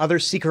 there's one other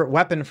secret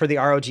weapon for the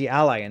ROG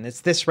Ally, and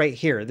it's this right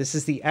here. This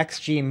is the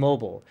XG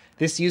Mobile.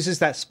 This uses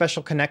that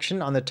special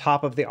connection on the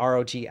top of the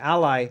ROG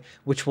Ally,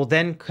 which will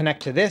then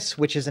connect to this,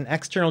 which is an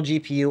external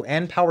GPU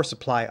and power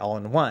supply all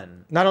in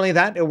one. Not only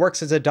that, it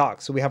works as a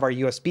dock. So we have our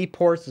USB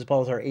ports as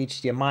well as our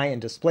HDMI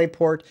and display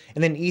port,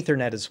 and then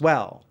Ethernet as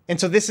well. And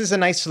so this is a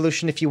nice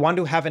solution if you want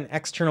to have an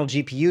external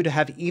GPU to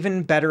have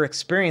even better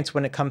experience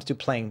when it comes to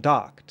playing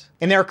docked.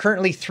 And there are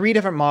currently 3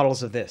 different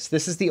models of this.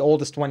 This is the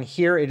oldest one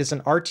here. It is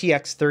an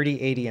RTX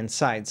 3080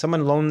 inside.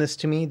 Someone loaned this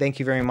to me. Thank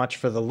you very much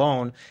for the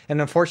loan. And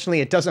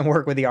unfortunately, it doesn't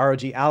work with the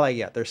ROG Ally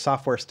yet. Their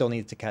software still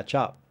needs to catch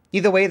up.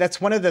 Either way, that's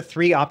one of the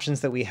 3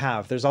 options that we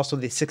have. There's also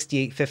the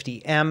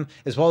 6850M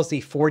as well as the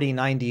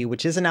 4090,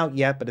 which isn't out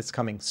yet, but it's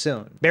coming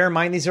soon. Bear in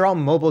mind, these are all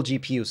mobile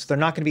GPUs, so they're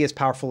not going to be as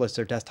powerful as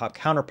their desktop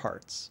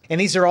counterparts.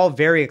 And these are all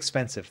very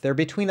expensive. They're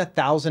between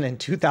 $1,000 and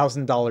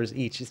 $2,000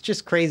 each. It's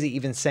just crazy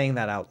even saying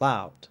that out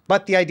loud.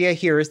 But the idea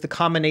here is the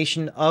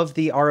combination of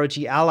the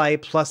ROG Ally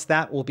plus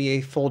that will be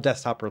a full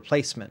desktop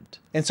replacement.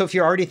 And so if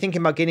you're already thinking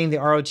about getting the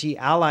ROG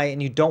Ally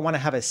and you don't want to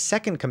have a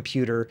second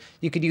computer,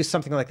 you could use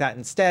something like that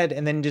instead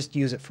and then just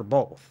use it for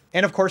both.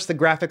 And of course, the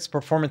graphics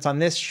performance on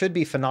this should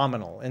be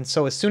phenomenal. And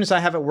so as soon as I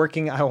have it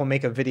working, I will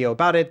make a video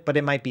about it, but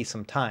it might be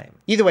some time.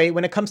 Either way,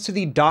 when it comes to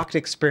the docked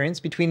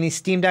experience between the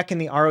Steam Deck and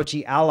the ROG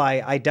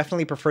Ally, I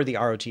definitely prefer the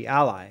ROG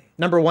Ally.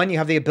 Number one, you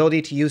have the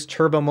ability to use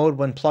turbo mode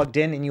when plugged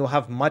in and you will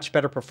have much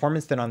better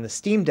performance than on the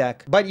Steam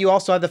Deck, but you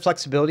also have the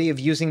flexibility of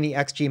using the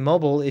XG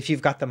Mobile if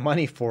you've got the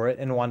money for it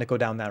and want to go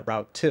down that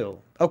route too.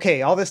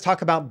 Okay, all this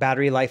talk about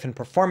battery life and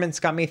performance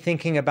got me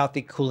thinking about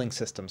the cooling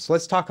system, so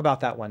let's talk about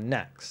that one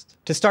next.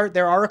 To start,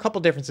 there are a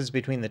couple differences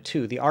between the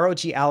two. The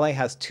ROG Ally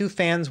has 2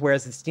 fans,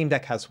 whereas the Steam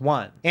Deck has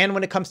 1. And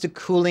when it comes to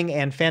cooling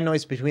and fan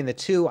noise between the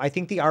two, I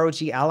think the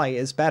ROG Ally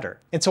is better.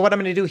 And so what I'm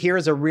going to do here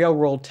is a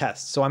real-world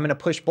test. So I'm going to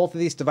push both of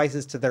these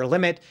devices to their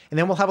limit, and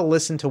then we'll have a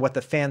listen to what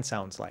the fan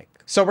sounds like.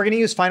 So we're going to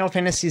use Final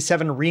Fantasy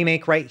VII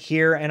Remake right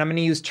here, and I'm going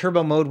to use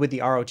turbo mode with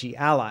the ROG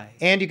Ally.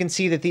 And you can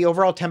see that the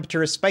overall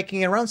temperature is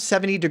spiking around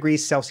 70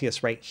 degrees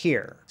Celsius right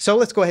here. So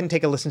let's go ahead and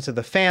take a listen to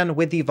the fan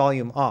with the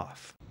volume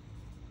off.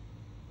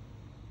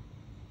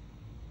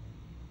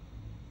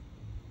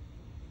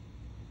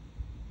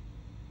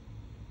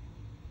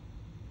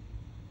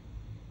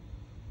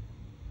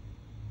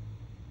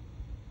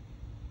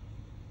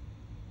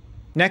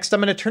 Next,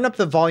 I'm going to turn up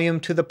the volume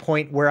to the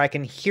point where I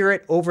can hear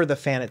it over the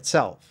fan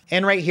itself.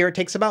 And right here, it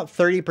takes about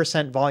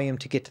 30% volume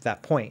to get to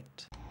that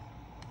point.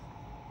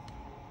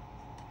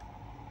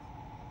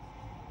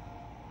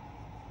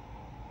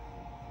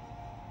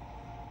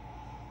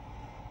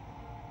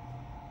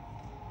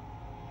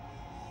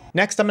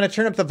 Next, I'm going to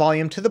turn up the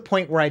volume to the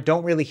point where I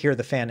don't really hear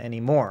the fan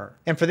anymore.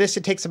 And for this,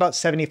 it takes about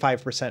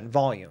 75%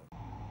 volume.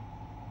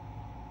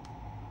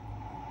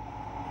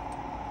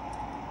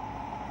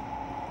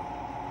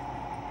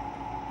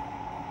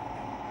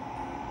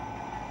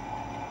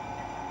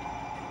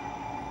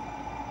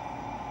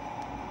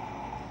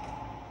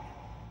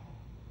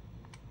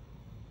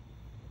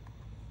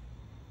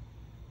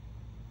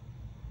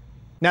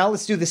 Now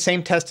let's do the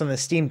same test on the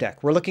Steam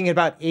Deck. We're looking at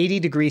about 80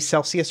 degrees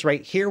Celsius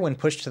right here when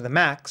pushed to the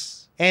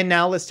max. And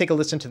now let's take a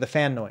listen to the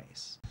fan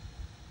noise.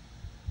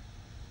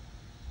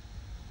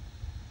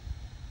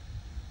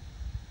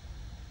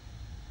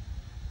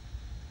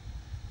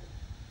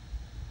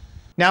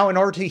 Now, in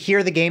order to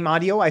hear the game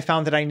audio, I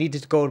found that I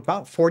needed to go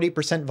about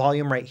 40%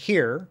 volume right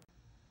here.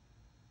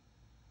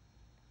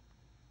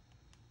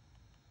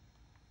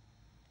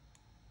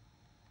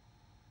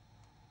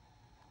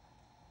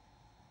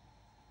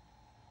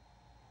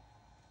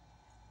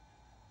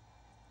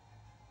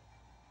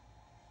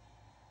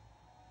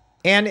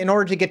 And in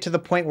order to get to the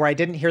point where I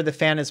didn't hear the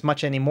fan as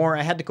much anymore,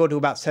 I had to go to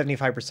about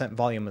 75%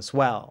 volume as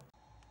well.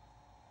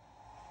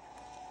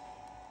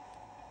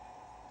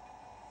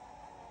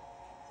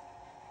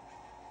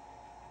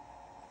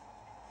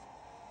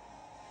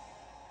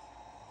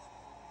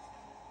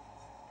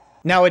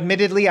 Now,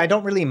 admittedly, I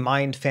don't really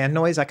mind fan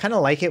noise. I kind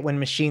of like it when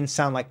machines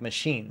sound like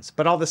machines,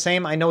 but all the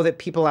same, I know that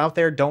people out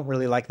there don't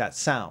really like that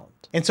sound.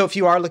 And so if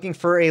you are looking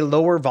for a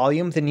lower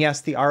volume, then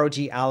yes, the ROG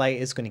Ally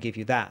is going to give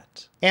you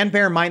that. And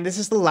bear in mind, this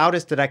is the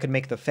loudest that I could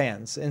make the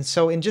fans, and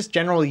so in just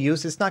general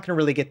use, it's not going to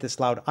really get this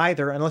loud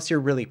either unless you're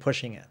really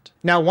pushing it.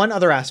 Now, one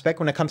other aspect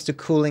when it comes to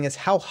cooling is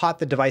how hot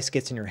the device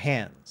gets in your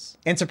hands.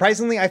 And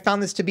surprisingly, I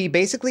found this to be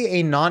basically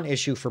a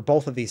non-issue for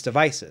both of these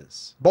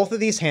devices. Both of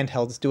these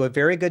handhelds do a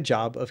very good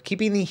job of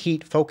keeping the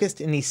heat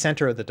focused in the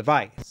center of the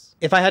device.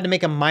 If I had to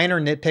make a minor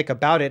nitpick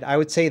about it, I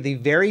would say the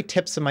very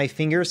tips of my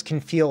fingers can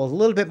feel a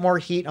little bit more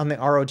heat on the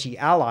ROG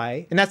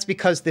Ally, and that's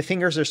because the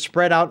fingers are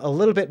spread out a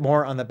little bit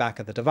more on the back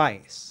of the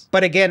device.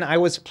 But again, I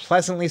was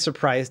pleasantly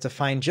surprised to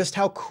find just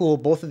how cool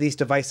both of these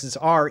devices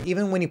are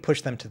even when you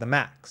push them to the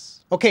max.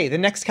 Okay, the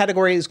next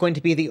category is going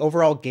to be the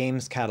overall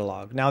games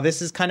catalog. Now this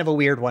is kind of a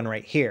weird one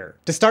right here.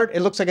 To start,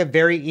 it looks like a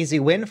very easy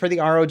win for the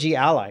ROG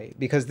Ally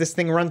because this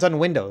thing runs on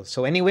Windows,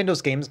 so any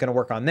Windows game is going to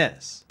work on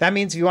this. That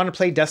means if you want to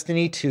play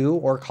Destiny 2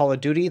 or Call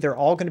of Duty, they're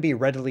all going to be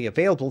readily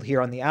available here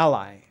on the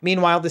Ally.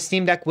 Meanwhile, the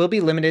Steam Deck will be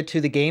limited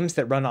to the games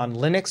that run on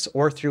Linux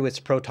or through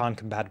its Proton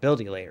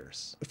compatibility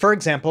layers. For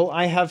example,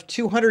 I have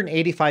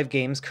 285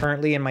 games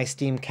currently in my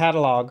Steam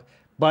catalog,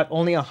 but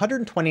only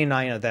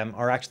 129 of them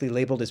are actually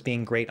labeled as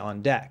being great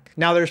on deck.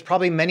 Now there's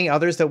probably many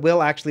others that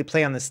will actually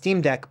play on the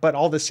Steam Deck, but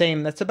all the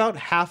same, that's about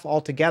half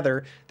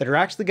altogether that are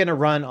actually going to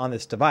run on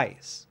this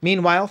device.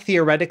 Meanwhile,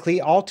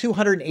 theoretically, all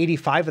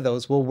 285 of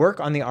those will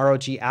work on the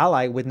ROG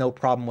Ally with no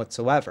problem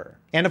whatsoever.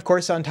 And of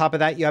course, on top of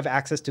that, you have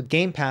access to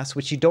Game Pass,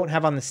 which you don't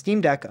have on the Steam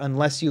Deck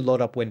unless you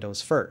load up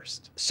Windows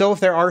first. So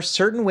if there are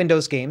certain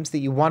Windows games that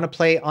you want to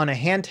play on a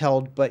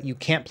handheld, but you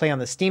can't play on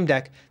the Steam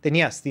Deck, then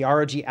yes, the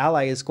ROG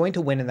Ally is going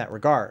to win in that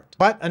regard.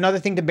 But another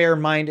thing to bear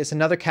in mind is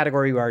another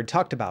category we already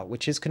talked about,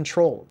 which is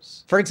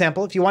controls. For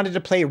example, if you wanted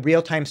to play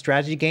real-time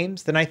strategy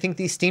games, then I think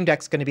the Steam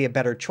Deck's going to be a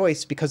better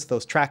choice because of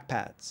those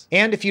trackpads.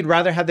 And if you'd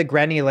rather have the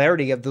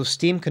granularity of those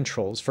Steam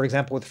controls, for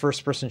example with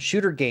first-person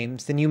shooter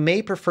games, then you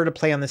may prefer to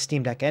play on the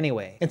Steam Deck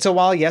anyway. And so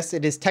while yes,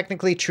 it is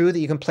technically true that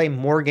you can play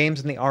more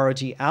games in the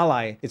ROG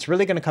Ally, it's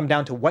really going to come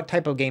down to what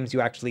type of games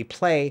you actually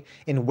play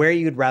and where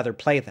you'd rather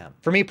play them.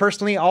 For me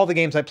personally, all the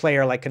games I play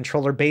are like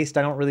controller based.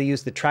 I don't really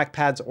use the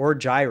trackpads or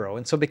gyro.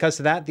 And so because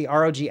of that, the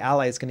ROG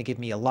Ally is going to give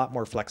me a lot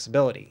more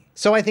flexibility.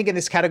 So I think in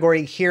this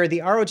category here,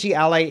 the ROG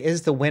Ally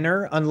is the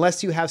winner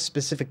unless you have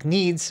specific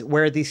needs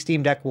where the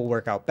Steam Deck will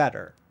work out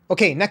better.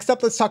 Okay, next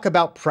up, let's talk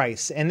about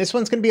price. And this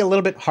one's going to be a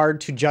little bit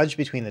hard to judge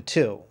between the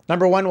two.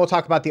 Number one, we'll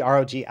talk about the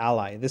ROG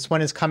Ally. This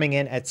one is coming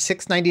in at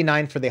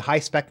 $699 for the high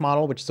spec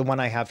model, which is the one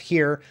I have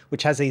here,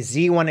 which has a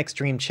Z1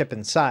 Extreme chip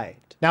inside.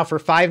 Now for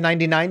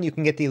 $599, you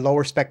can get the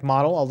lower spec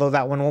model, although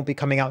that one won't be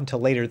coming out until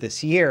later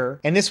this year.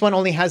 And this one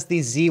only has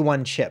the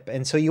Z1 chip.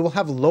 And so you will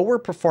have lower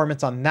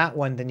performance on that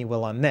one than you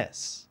will on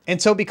this. And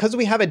so because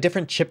we have a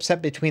different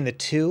chipset between the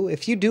two,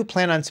 if you do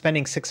plan on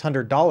spending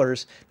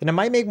 $600, then it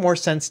might make more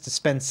sense to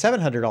spend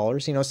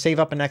 $700, save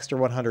up an extra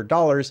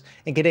 $100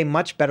 and get a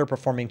much better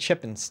performing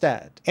chip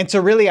instead. And so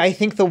really, I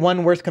think the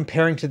one worth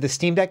comparing to the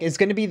Steam Deck is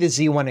going to be the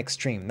Z1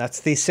 Extreme. That's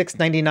the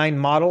 $699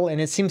 model,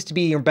 and it seems to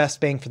be your best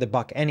bang for the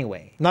buck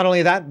anyway. Not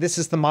only that, this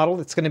is the model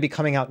that's going to be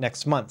coming out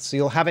next month, so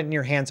you'll have it in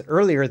your hands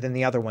earlier than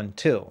the other one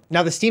too.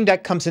 Now the Steam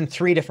Deck comes in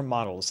 3 different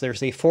models.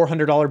 There's a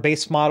 $400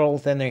 base model,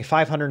 then a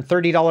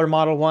 $530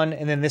 model one,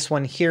 and then this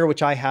one here,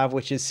 which I have,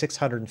 which is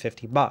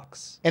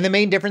 $650. And the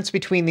main difference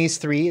between these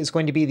three is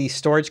going to be the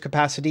storage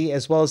capacity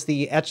as well as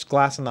the etched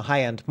glass on the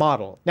high-end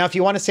model. Now, if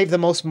you want to save the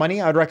most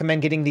money, I would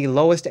recommend getting the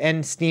lowest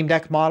end Steam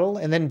Deck model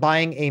and then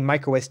buying a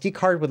micro SD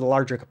card with a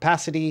larger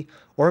capacity,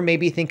 or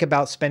maybe think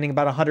about spending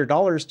about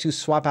 $100 to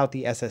swap out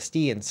the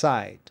SSD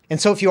inside.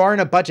 And so if you are in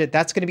a budget,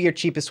 that's going to be your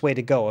cheapest way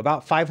to go,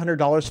 about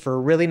 $500 for a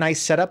really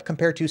nice setup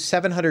compared to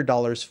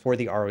 $700 for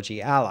the ROG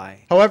Ally.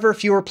 However,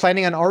 if you were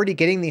planning on already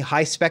getting the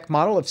high spec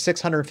model of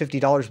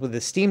 $650 with the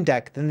Steam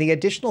Deck, then the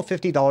additional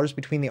 $50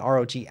 between the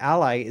ROG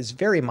Ally is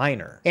very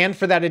minor. And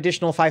for that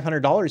additional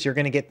 $500, you're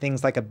going to get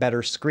things like a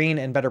better screen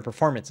and better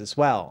performance as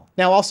well.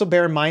 Now also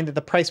bear in mind that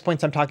the price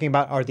points I'm talking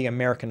about are the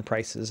American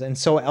prices, and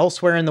so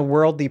elsewhere in the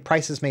world, the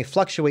prices may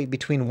fluctuate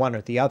between one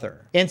or the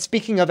other. And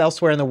speaking of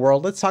elsewhere in the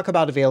world, let's talk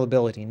about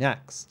availability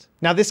next.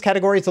 Now this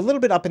category is a little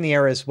bit up in the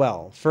air as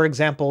well. For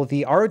example,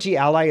 the ROG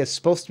Ally is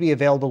supposed to be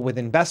available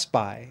within Best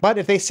Buy, but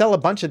if they sell a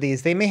bunch of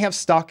these, they may have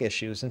stock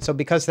issues, and so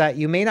because of that,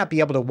 you may not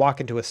be able to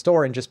walk into a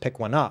store and just pick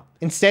one up.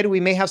 Instead, we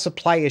may have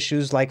supply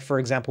issues like, for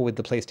example, with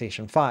the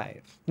PlayStation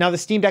 5. Now the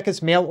Steam Deck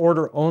is mail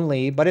order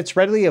only, but it's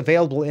readily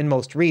available in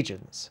most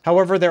regions.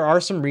 However, there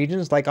are some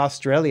regions like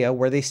Australia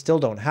where they still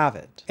don't have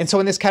it. And so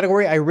in this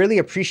category, I really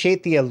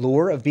appreciate the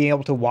allure of being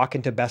able to walk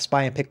into Best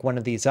Buy and pick one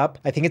of these up.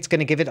 I think it's going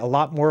to give it a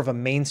lot more of a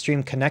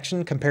mainstream connection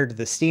compared to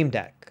the Steam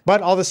Deck.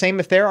 But all the same,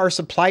 if there are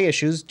supply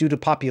issues due to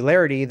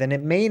popularity, then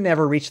it may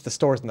never reach the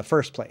stores in the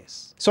first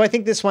place. So I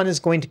think this one is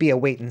going to be a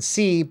wait and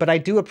see, but I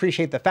do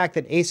appreciate the fact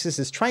that ASUS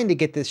is trying to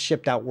get this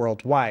shipped out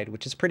worldwide,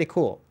 which is pretty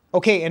cool.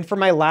 Okay, and for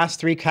my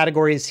last 3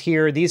 categories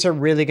here, these are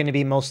really going to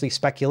be mostly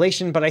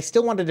speculation, but I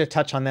still wanted to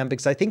touch on them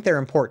because I think they're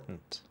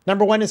important.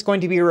 Number 1 is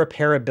going to be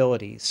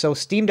repairability. So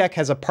Steam Deck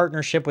has a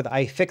partnership with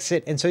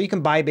iFixit, and so you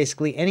can buy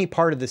basically any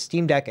part of the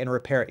Steam Deck and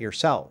repair it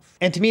yourself.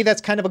 And to me,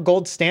 that's kind of a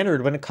gold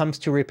standard when it comes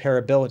to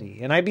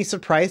repairability, and I'd be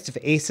surprised if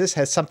ASUS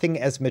has something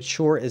as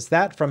mature as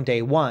that from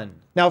day one.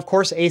 Now, of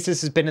course,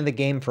 ASUS has been in the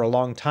game for a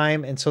long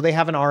time, and so they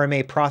have an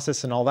RMA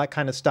process and all that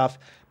kind of stuff,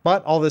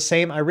 but all the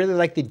same, I really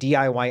like the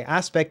DIY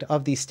aspect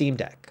of the Steam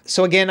Deck.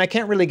 So again, I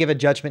can't really give a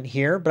judgment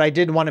here, but I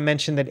did want to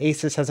mention that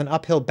ASUS has an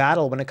uphill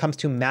battle when it comes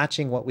to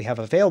matching what we have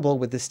available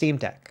with the Steam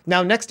Deck.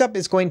 Now, next up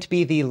is going to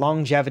be the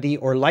longevity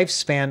or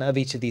lifespan of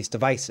each of these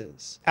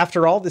devices.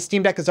 After all, the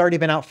Steam Deck has already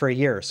been out for a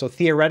year, so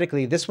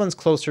theoretically, this one's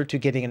closer to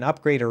getting an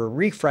upgrade or a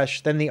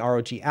refresh than the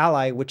ROG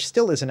Ally, which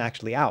still isn't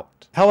actually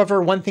out.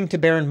 However, one thing to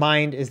bear in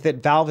mind is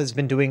that Valve has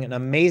been doing an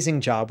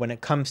amazing job when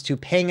it comes to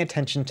paying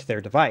attention to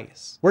their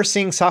device. We're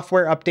seeing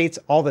software updates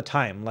all the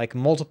time, like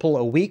multiple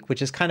a week,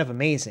 which is kind of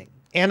amazing.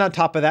 And on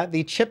top of that,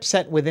 the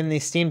chipset within the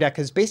Steam Deck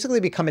has basically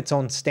become its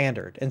own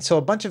standard, and so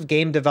a bunch of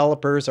game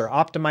developers are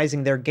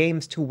optimizing their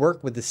games to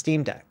work with the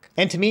Steam Deck.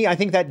 And to me, I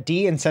think that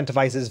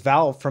de-incentivizes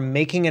Valve from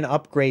making an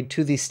upgrade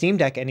to the Steam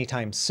Deck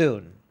anytime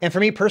soon. And for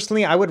me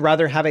personally, I would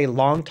rather have a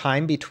long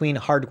time between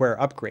hardware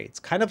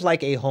upgrades, kind of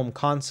like a home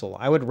console.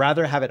 I would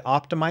rather have it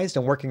optimized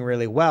and working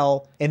really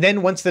well. And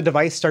then once the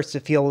device starts to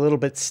feel a little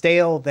bit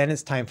stale, then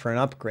it's time for an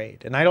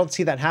upgrade. And I don't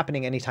see that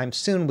happening anytime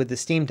soon with the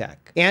Steam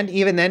Deck. And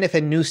even then, if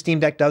a new Steam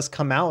Deck does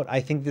come out,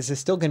 I think this is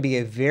still going to be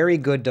a very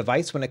good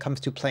device when it comes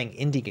to playing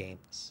indie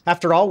games.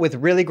 After all, with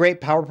really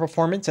great power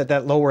performance at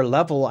that lower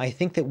level, I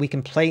think that we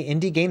can play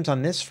indie games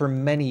on this for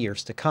many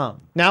years to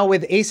come. Now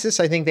with ASUS,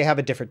 I think they have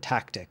a different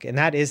tactic, and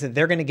that is that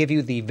they're going to give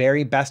you the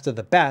very best of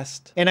the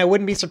best. And I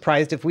wouldn't be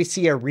surprised if we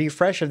see a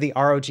refresh of the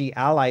ROG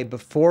Ally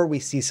before we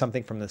see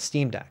something from the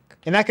Steam Deck.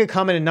 And that could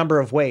come in a number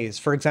of ways.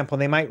 For example,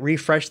 they might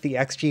refresh the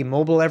XG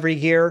Mobile every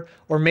year,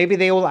 or maybe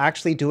they will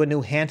actually do a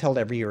new handheld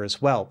every year as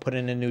well, put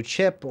in a new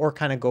chip, or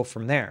kind of go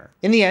from there.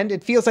 In the end,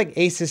 it feels like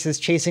ASUS is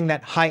chasing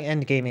that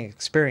high-end gaming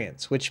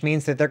experience, which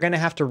means that they're going to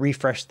have to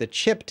refresh the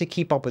chip to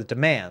keep up with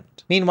demand.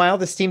 Meanwhile,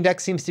 the Steam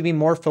Deck seems to be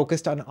more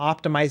focused on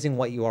optimizing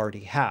what you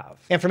already have.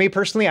 And for me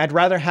personally, I'd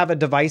rather have a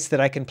device that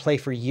I can play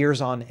for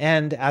years on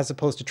end as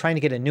opposed to trying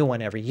to get a new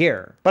one every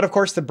year. But of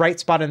course, the bright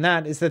spot in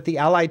that is that the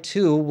Ally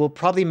 2 will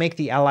probably make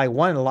the Ally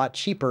 1 a lot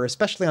cheaper,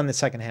 especially on the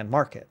secondhand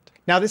market.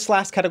 Now this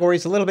last category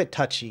is a little bit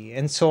touchy,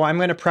 and so I'm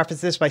going to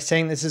preface this by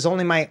saying this is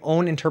only my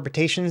own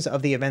interpretations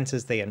of the events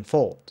as they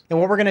unfold. And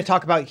what we're going to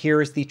talk about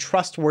here is the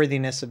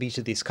trustworthiness of each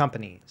of these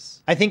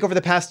companies. I think over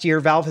the past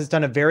year, Valve has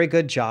done a very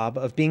good job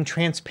of being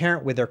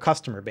transparent with their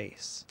customer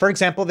base. For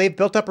example, they've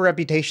built up a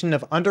reputation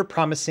of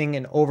under-promising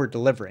and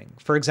over-delivering.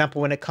 For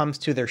example, when it comes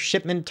to their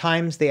shipment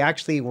times, they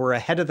actually were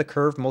ahead of the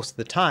curve most of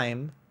the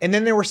time. And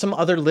then there were some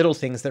other little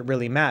things that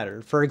really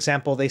mattered. For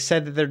example, they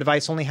said that their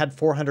device only had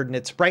 400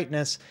 nits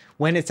brightness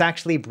when it's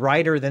actually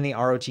brighter than the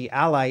ROG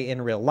Ally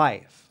in real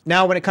life.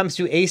 Now, when it comes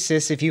to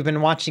ASUS, if you've been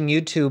watching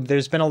YouTube,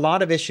 there's been a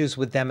lot of issues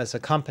with them as a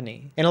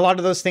company. And a lot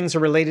of those things are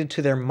related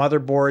to their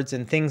motherboards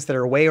and things that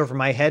are way over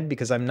my head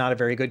because I'm not a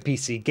very good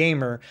PC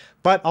gamer,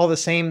 but all the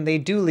same, they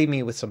do leave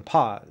me with some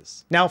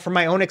pause. Now, from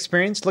my own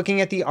experience,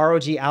 looking at the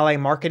ROG Ally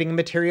marketing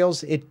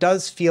materials, it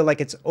does feel like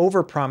it's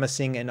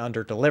over-promising and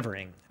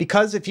under-delivering.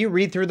 Because if you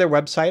read through their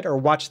website or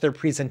watch their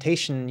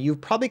presentation,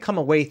 you've probably come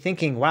away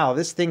thinking, wow,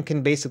 this thing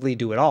can basically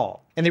do it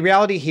all. And the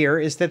reality here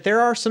is that there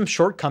are some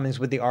shortcomings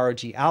with the ROG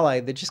Ally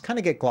that just kind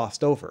of get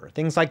glossed over.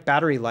 Things like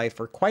battery life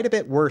are quite a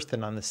bit worse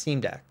than on the Steam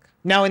Deck.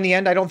 Now, in the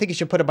end, I don't think you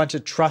should put a bunch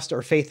of trust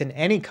or faith in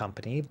any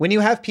company. When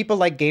you have people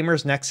like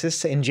Gamers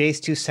Nexus and Jay's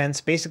 2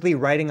 Cents basically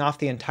writing off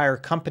the entire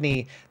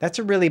company, that's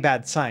a really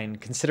bad sign,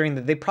 considering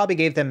that they probably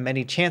gave them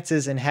many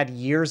chances and had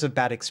years of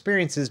bad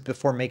experiences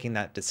before making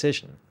that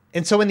decision.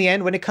 And so in the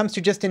end, when it comes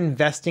to just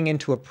investing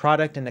into a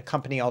product and a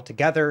company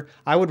altogether,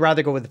 I would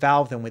rather go with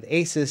Valve than with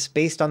ASUS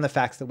based on the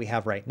facts that we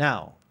have right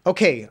now.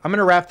 Okay, I'm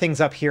gonna wrap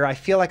things up here. I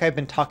feel like I've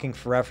been talking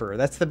forever.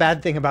 That's the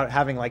bad thing about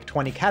having like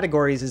 20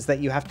 categories, is that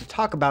you have to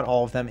talk about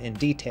all of them in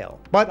detail.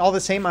 But all the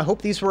same, I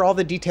hope these were all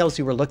the details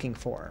you were looking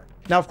for.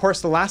 Now, of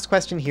course, the last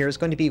question here is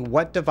going to be,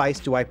 what device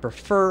do I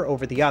prefer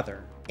over the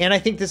other? And I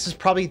think this is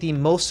probably the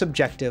most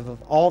subjective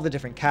of all the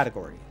different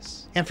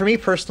categories. And for me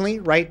personally,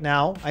 right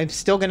now, I'm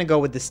still gonna go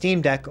with the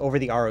Steam Deck over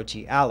the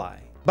ROG Ally.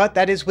 But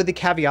that is with the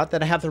caveat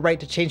that I have the right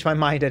to change my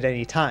mind at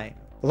any time.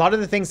 A lot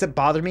of the things that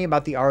bother me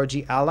about the ROG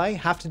Ally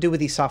have to do with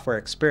the software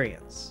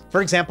experience.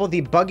 For example,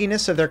 the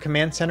bugginess of their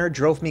command center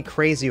drove me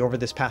crazy over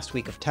this past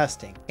week of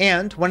testing.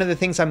 And one of the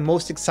things I'm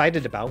most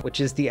excited about, which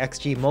is the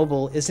XG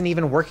Mobile, isn't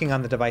even working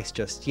on the device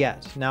just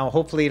yet. Now,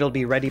 hopefully it'll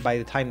be ready by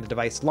the time the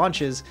device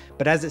launches,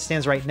 but as it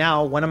stands right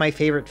now, one of my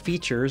favorite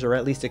features, or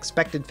at least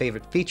expected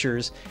favorite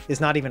features, is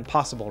not even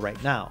possible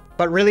right now.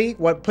 But really,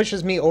 what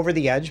pushes me over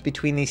the edge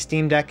between the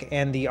Steam Deck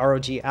and the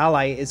ROG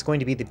Ally is going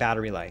to be the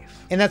battery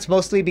life. And that's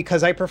mostly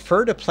because I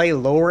prefer to play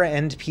lower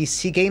end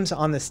PC games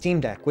on the Steam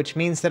Deck, which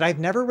means that I've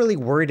never really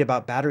worried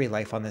about battery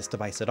life on this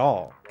device at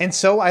all. And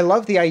so I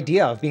love the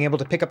idea of being able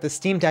to pick up the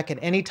Steam Deck at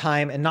any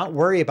time and not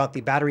worry about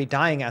the battery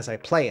dying as I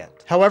play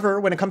it. However,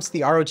 when it comes to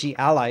the ROG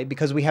Ally,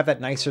 because we have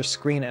that nicer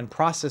screen and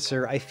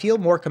processor, I feel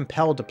more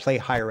compelled to play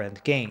higher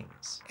end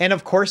games. And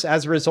of course,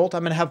 as a result,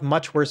 I'm going to have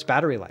much worse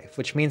battery life,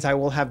 which means I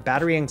will have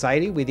battery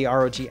anxiety with the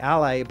ROG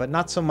Ally, but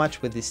not so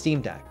much with the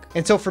Steam Deck.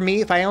 And so for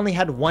me, if I only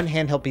had one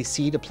handheld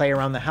PC to play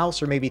around the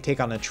house or maybe take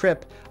on a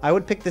trip, I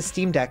would pick the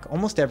Steam Deck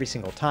almost every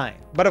single time.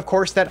 But of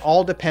course, that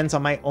all depends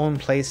on my own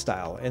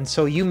playstyle. And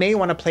so you may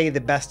want to play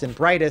the best and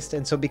brightest,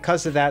 and so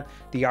because of that,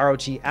 the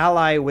ROG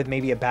Ally with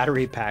maybe a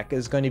battery pack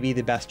is going to be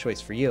the best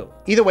choice for you.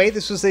 Either way,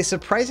 this was a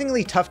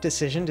surprisingly tough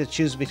decision to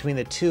choose between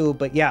the two,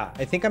 but yeah,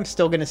 I think I'm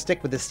still going to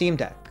stick with the Steam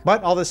Deck.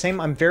 But all the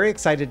same, I'm very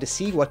excited to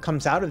see what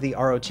comes out of the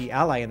ROG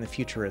Ally in the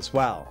future as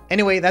well.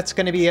 Anyway, that's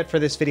going to be it for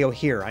this video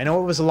here. I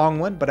know it was a long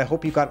one, but I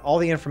hope you got all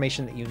the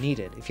information that you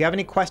needed. If you have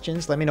any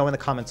questions, let me know in the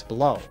comments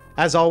below.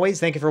 As always,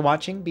 thank you for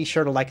watching. Be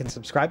sure to like and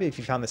subscribe if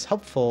you found this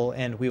helpful,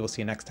 and we will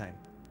see you next time.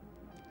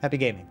 Happy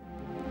gaming.